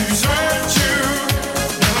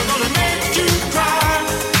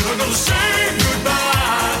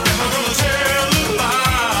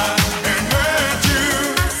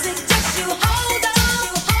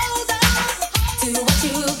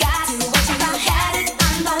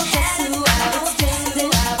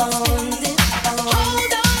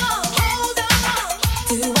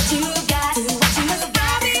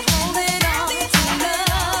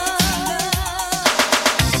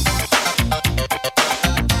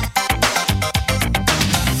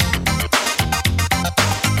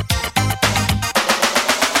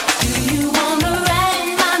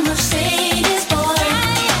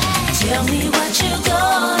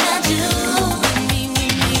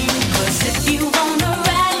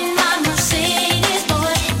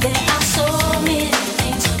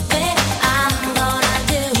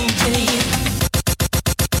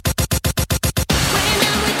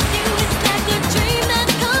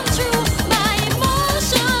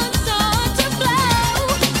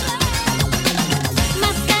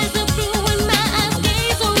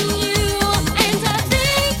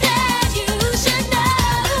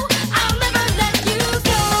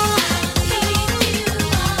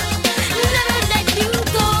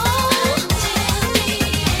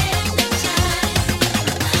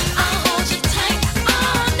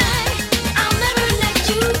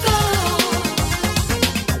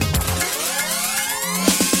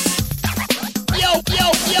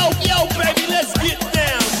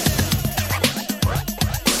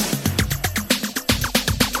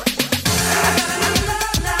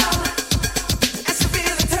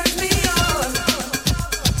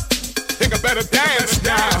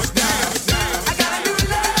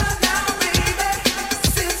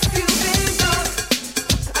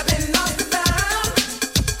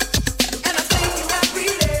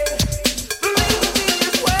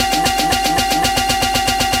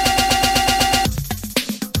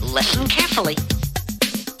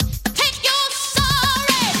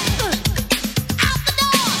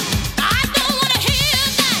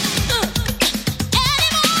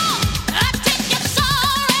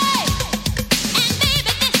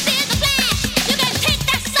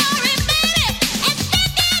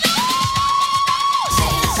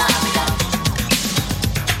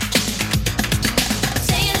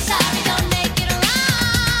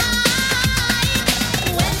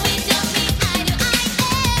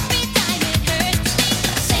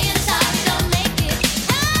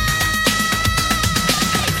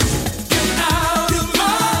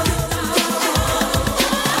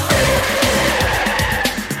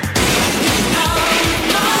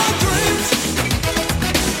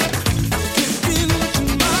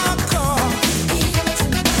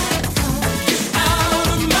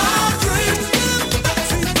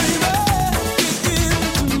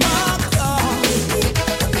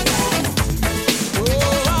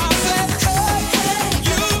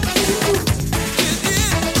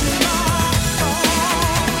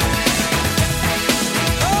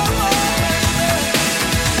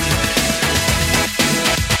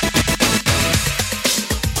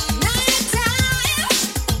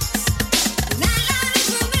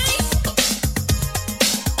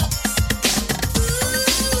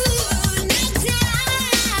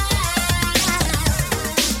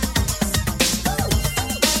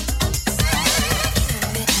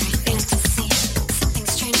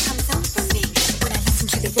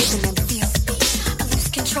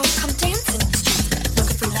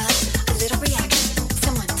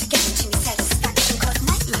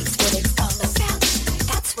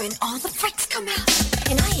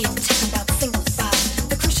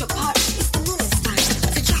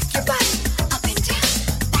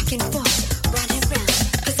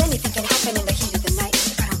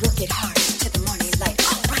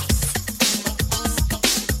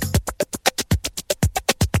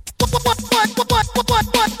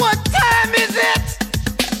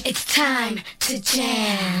Time to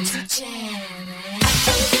jam. Sometimes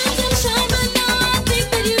I'm shy, but now I think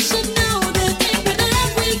that you should know that deeper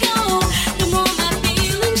as we go, the more my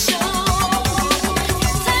feelings show.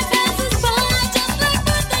 Time passes by just like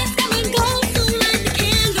birthdays come and go. Soon as the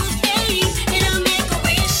candles fade, and I'll make a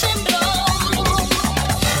wish and blow.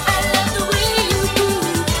 I love the way you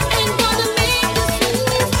move, ain't gonna make this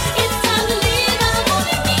move. It's time to leave. I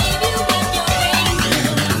wanna give you what you're waiting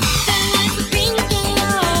for. That lights a pink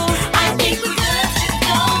glow. I think we're good to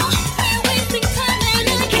go. We're wasting time and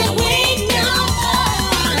I can't wait no more.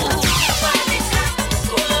 While it's hot,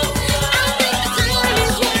 I think the time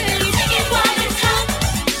is right. Take it while it's hot.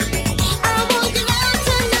 I want you love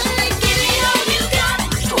tonight. Give it all you got.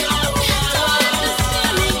 Don't let the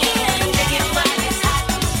sun again. Take it while it's hot.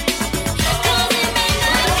 'Cause it may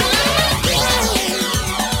not come again.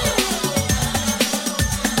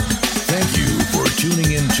 Thank you for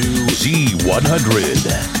tuning into Z100,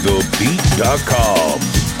 TheBeat.com.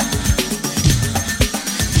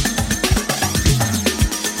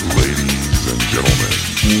 Ladies and gentlemen,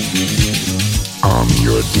 I'm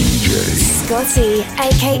your DJ. Scotty,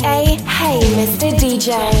 aka Hey Mr. DJ.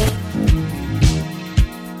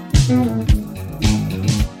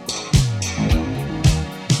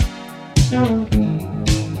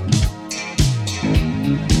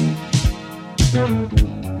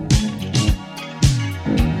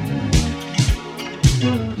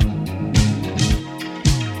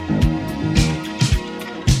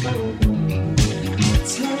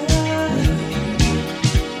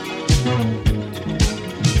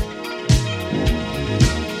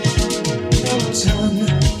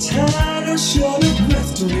 Tired of short of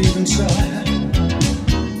breath, don't even try.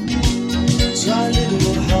 Try a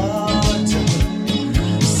little harder.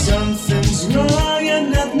 Something's wrong, you're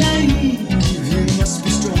not naive. You must be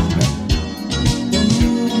stronger.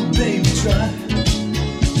 Ooh, baby, try.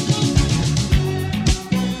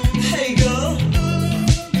 Hey girl,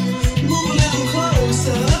 move a little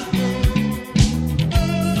closer.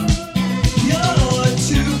 You're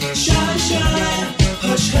too shy, shy.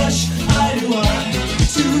 Hush, hush, I do I.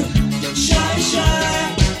 Too shy, shy.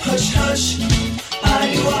 Hush, hush, I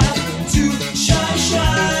do I. Too shy,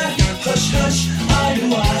 shy. Hush, hush, I do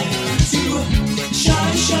I. Too shy,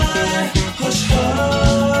 shy. Hush,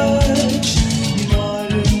 hush.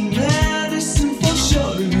 Modern medicine for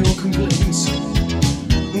sure of your complaints.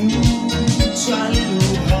 Ooh, try a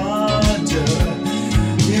little harder.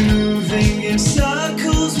 You're moving in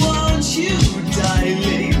circles, won't you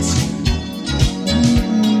dilate?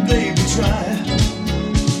 Baby, try.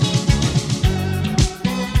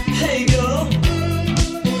 Hey girl,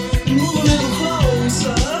 move a little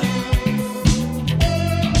closer.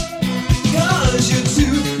 'Cause you're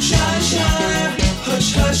too shy, shy.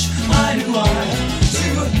 Hush, hush, I do I.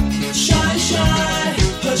 Too shy, shy.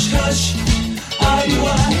 Hush, hush, I do I.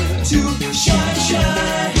 Too shy,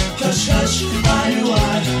 shy. Hush, hush, I do I.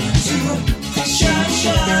 Too shy,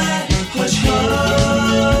 shy. Hush, hush.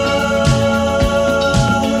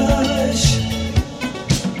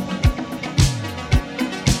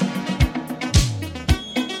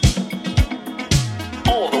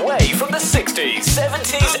 All the way from the 60s,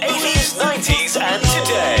 70s, 80s, 90s, and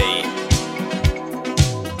today.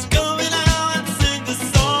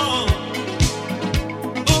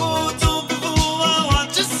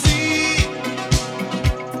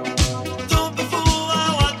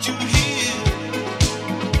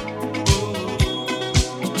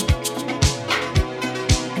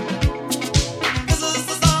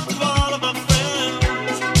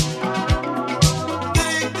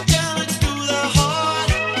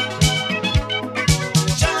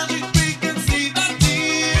 Challenging frequency, that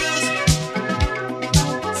deep.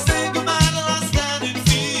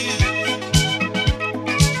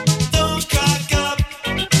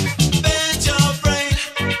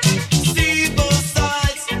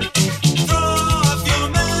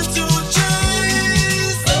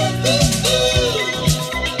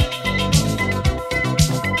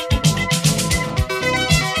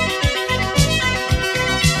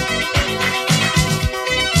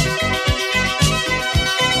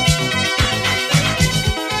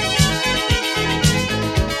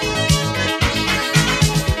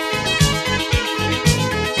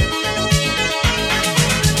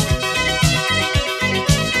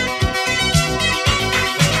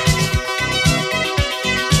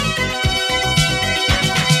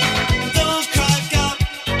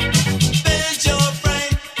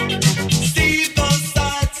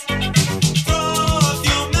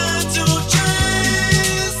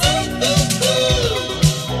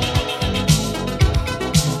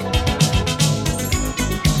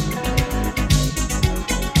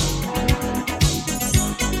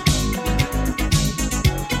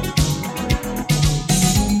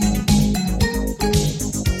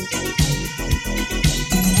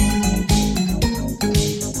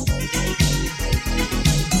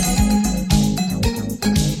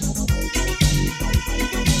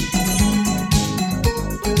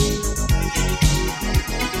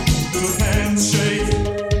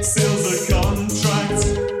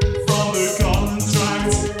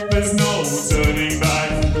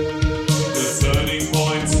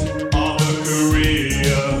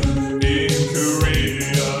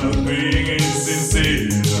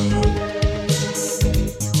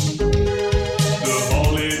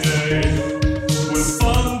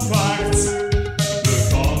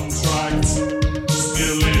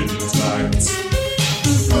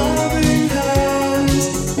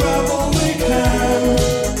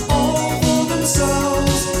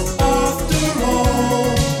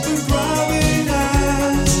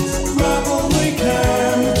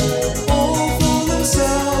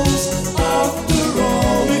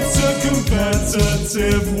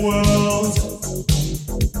 competitive world.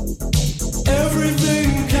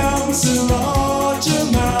 Everything counts in large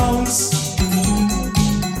amounts.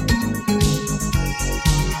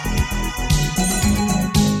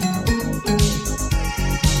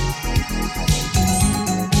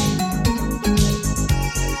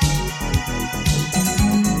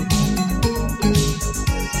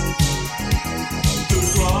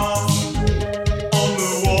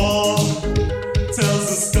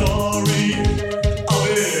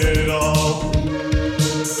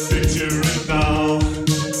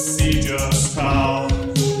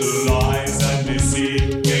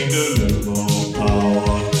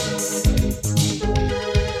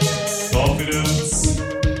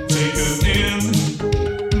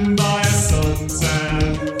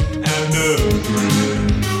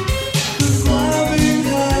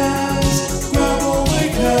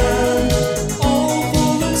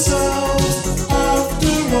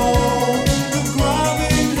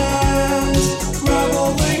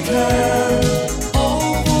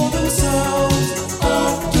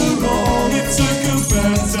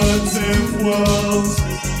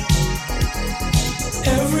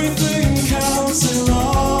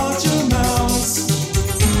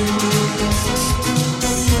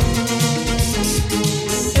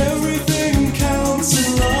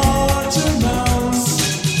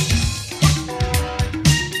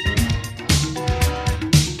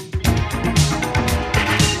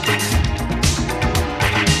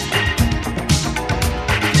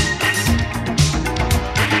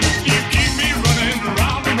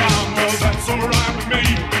 Alright with me.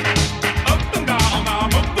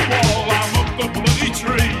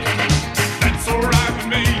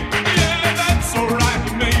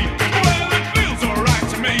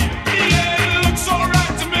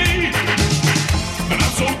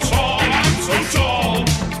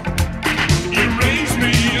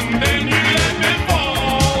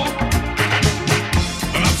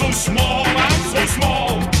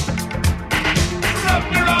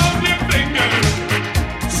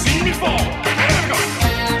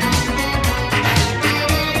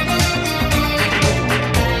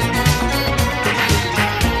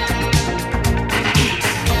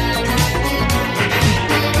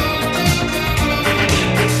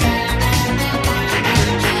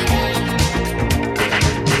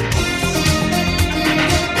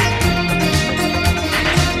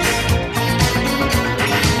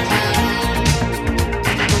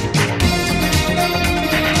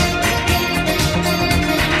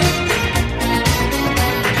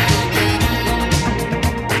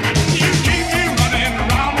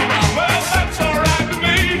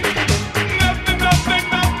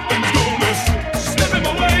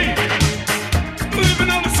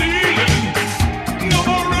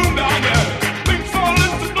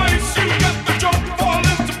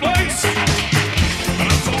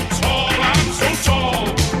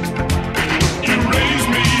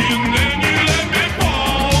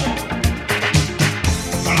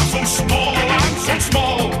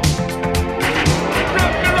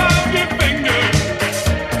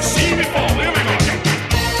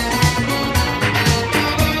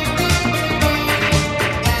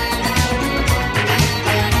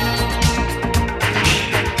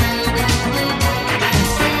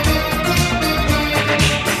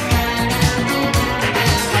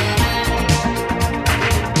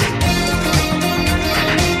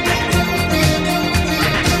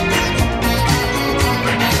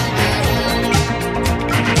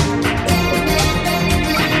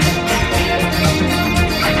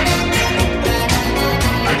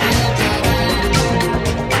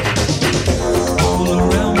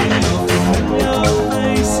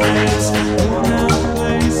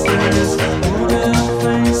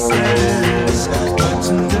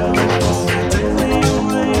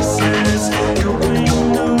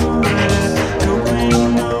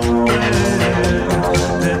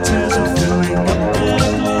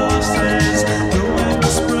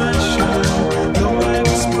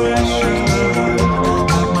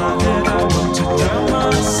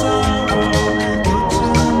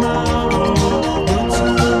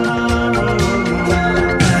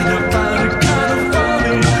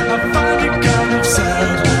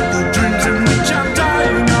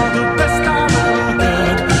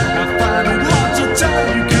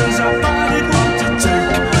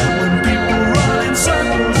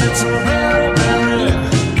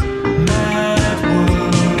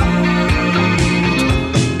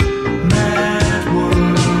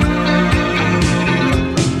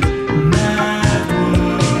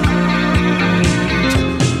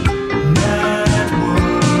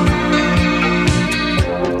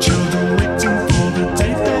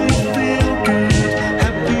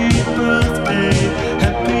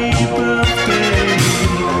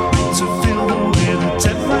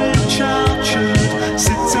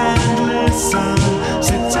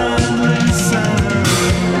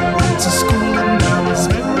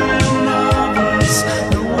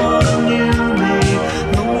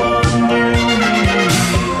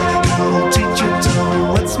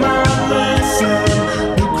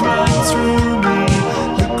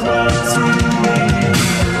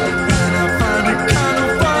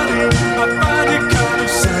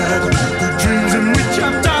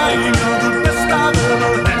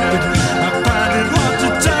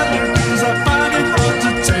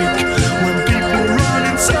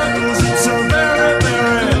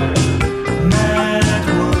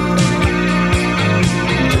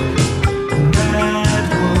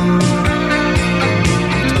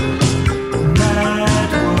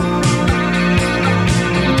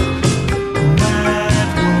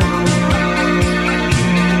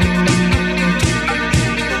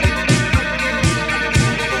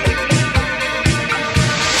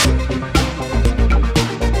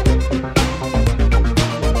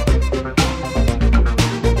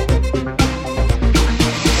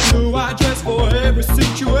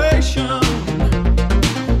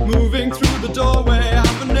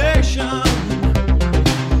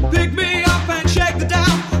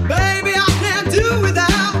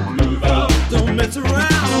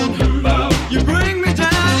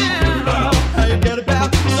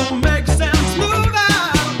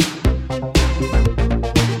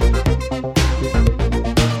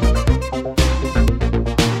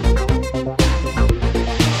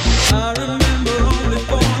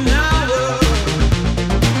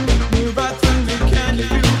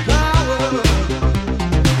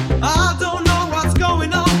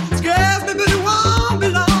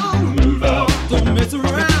 mess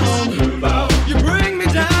around. You bring me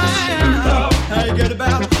down. How you get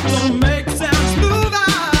about? Don't make sounds. Move out.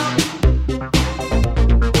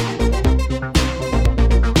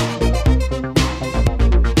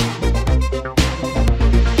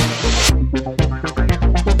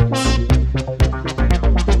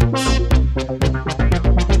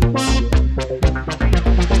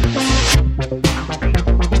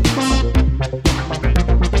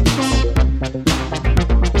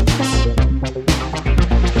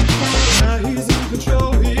 Now he's in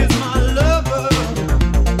control. He is my lover.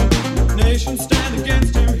 Nation stand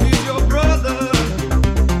against him. He's your brother.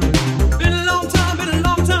 Been a long time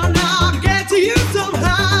now. I'll get to you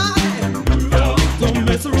somehow. Don't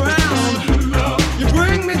mess around. You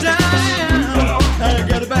bring me down. How you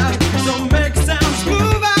get about? Don't make sounds.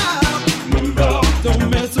 Move out. Don't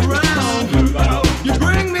mess around. You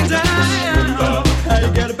bring me down. How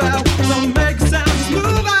you get about? Don't make sounds.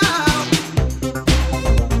 Move out.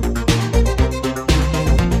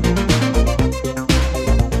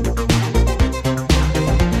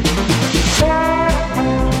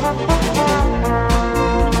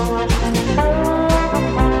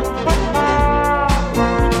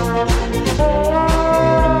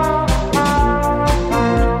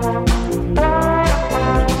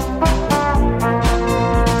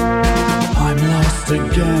 I'm lost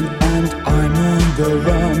again and I'm on the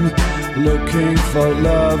run, looking for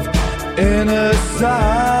love in a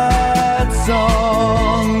sad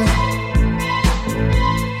song.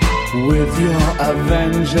 With your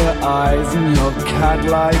Avenger eyes and your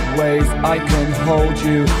cat-like ways, I can hold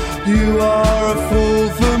you. You are a fool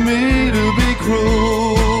for me to be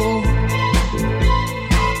cruel.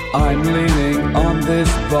 I'm leaning on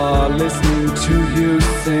this bar, listening to you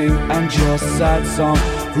sing, and your sad song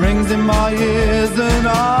rings in my ears, and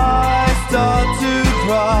I start to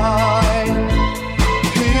cry.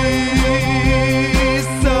 He's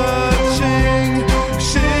searching,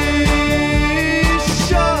 she's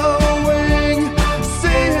showing.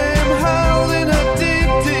 See him held in a deep,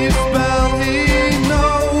 deep spell. He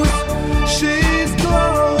knows she's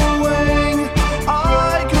glowing. I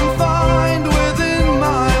can find within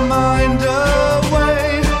my mind a way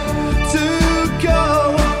to go.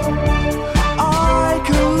 I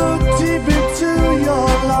can look deep into your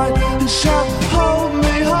light and shout, hold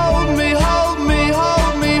me, hold me, hold me,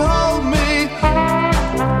 hold me, hold me.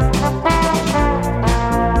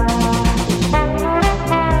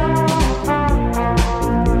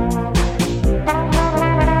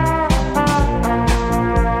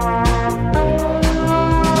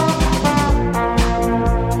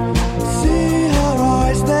 See her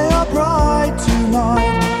eyes, they are bright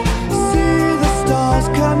tonight. See the stars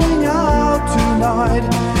coming out tonight.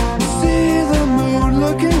 See the moon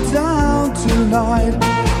looking down tonight.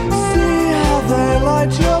 See how they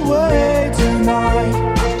light your way tonight.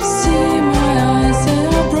 See my eyes, they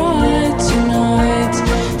are bright tonight.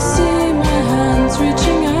 See my hands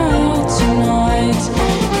reaching out tonight.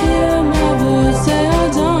 Hear my words, they are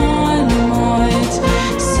dynamite.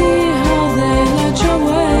 See how they light your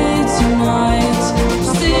way tonight.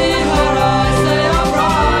 See her eyes, they are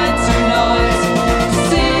bright tonight.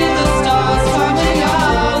 See the stars coming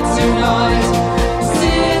out tonight.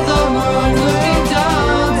 See the moon looking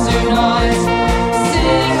down tonight.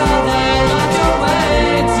 See how they light your way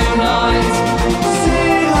tonight.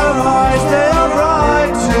 See her eyes, they are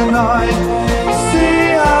bright tonight. See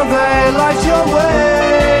how they light your way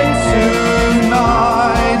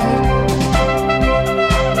tonight.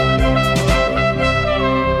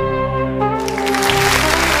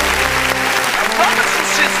 Brothers and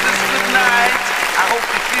sisters, good night. I hope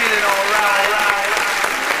you're feeling alright.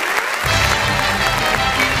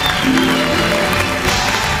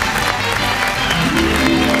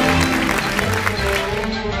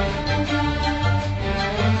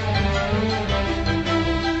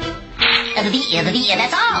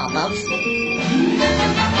 That's all, folks.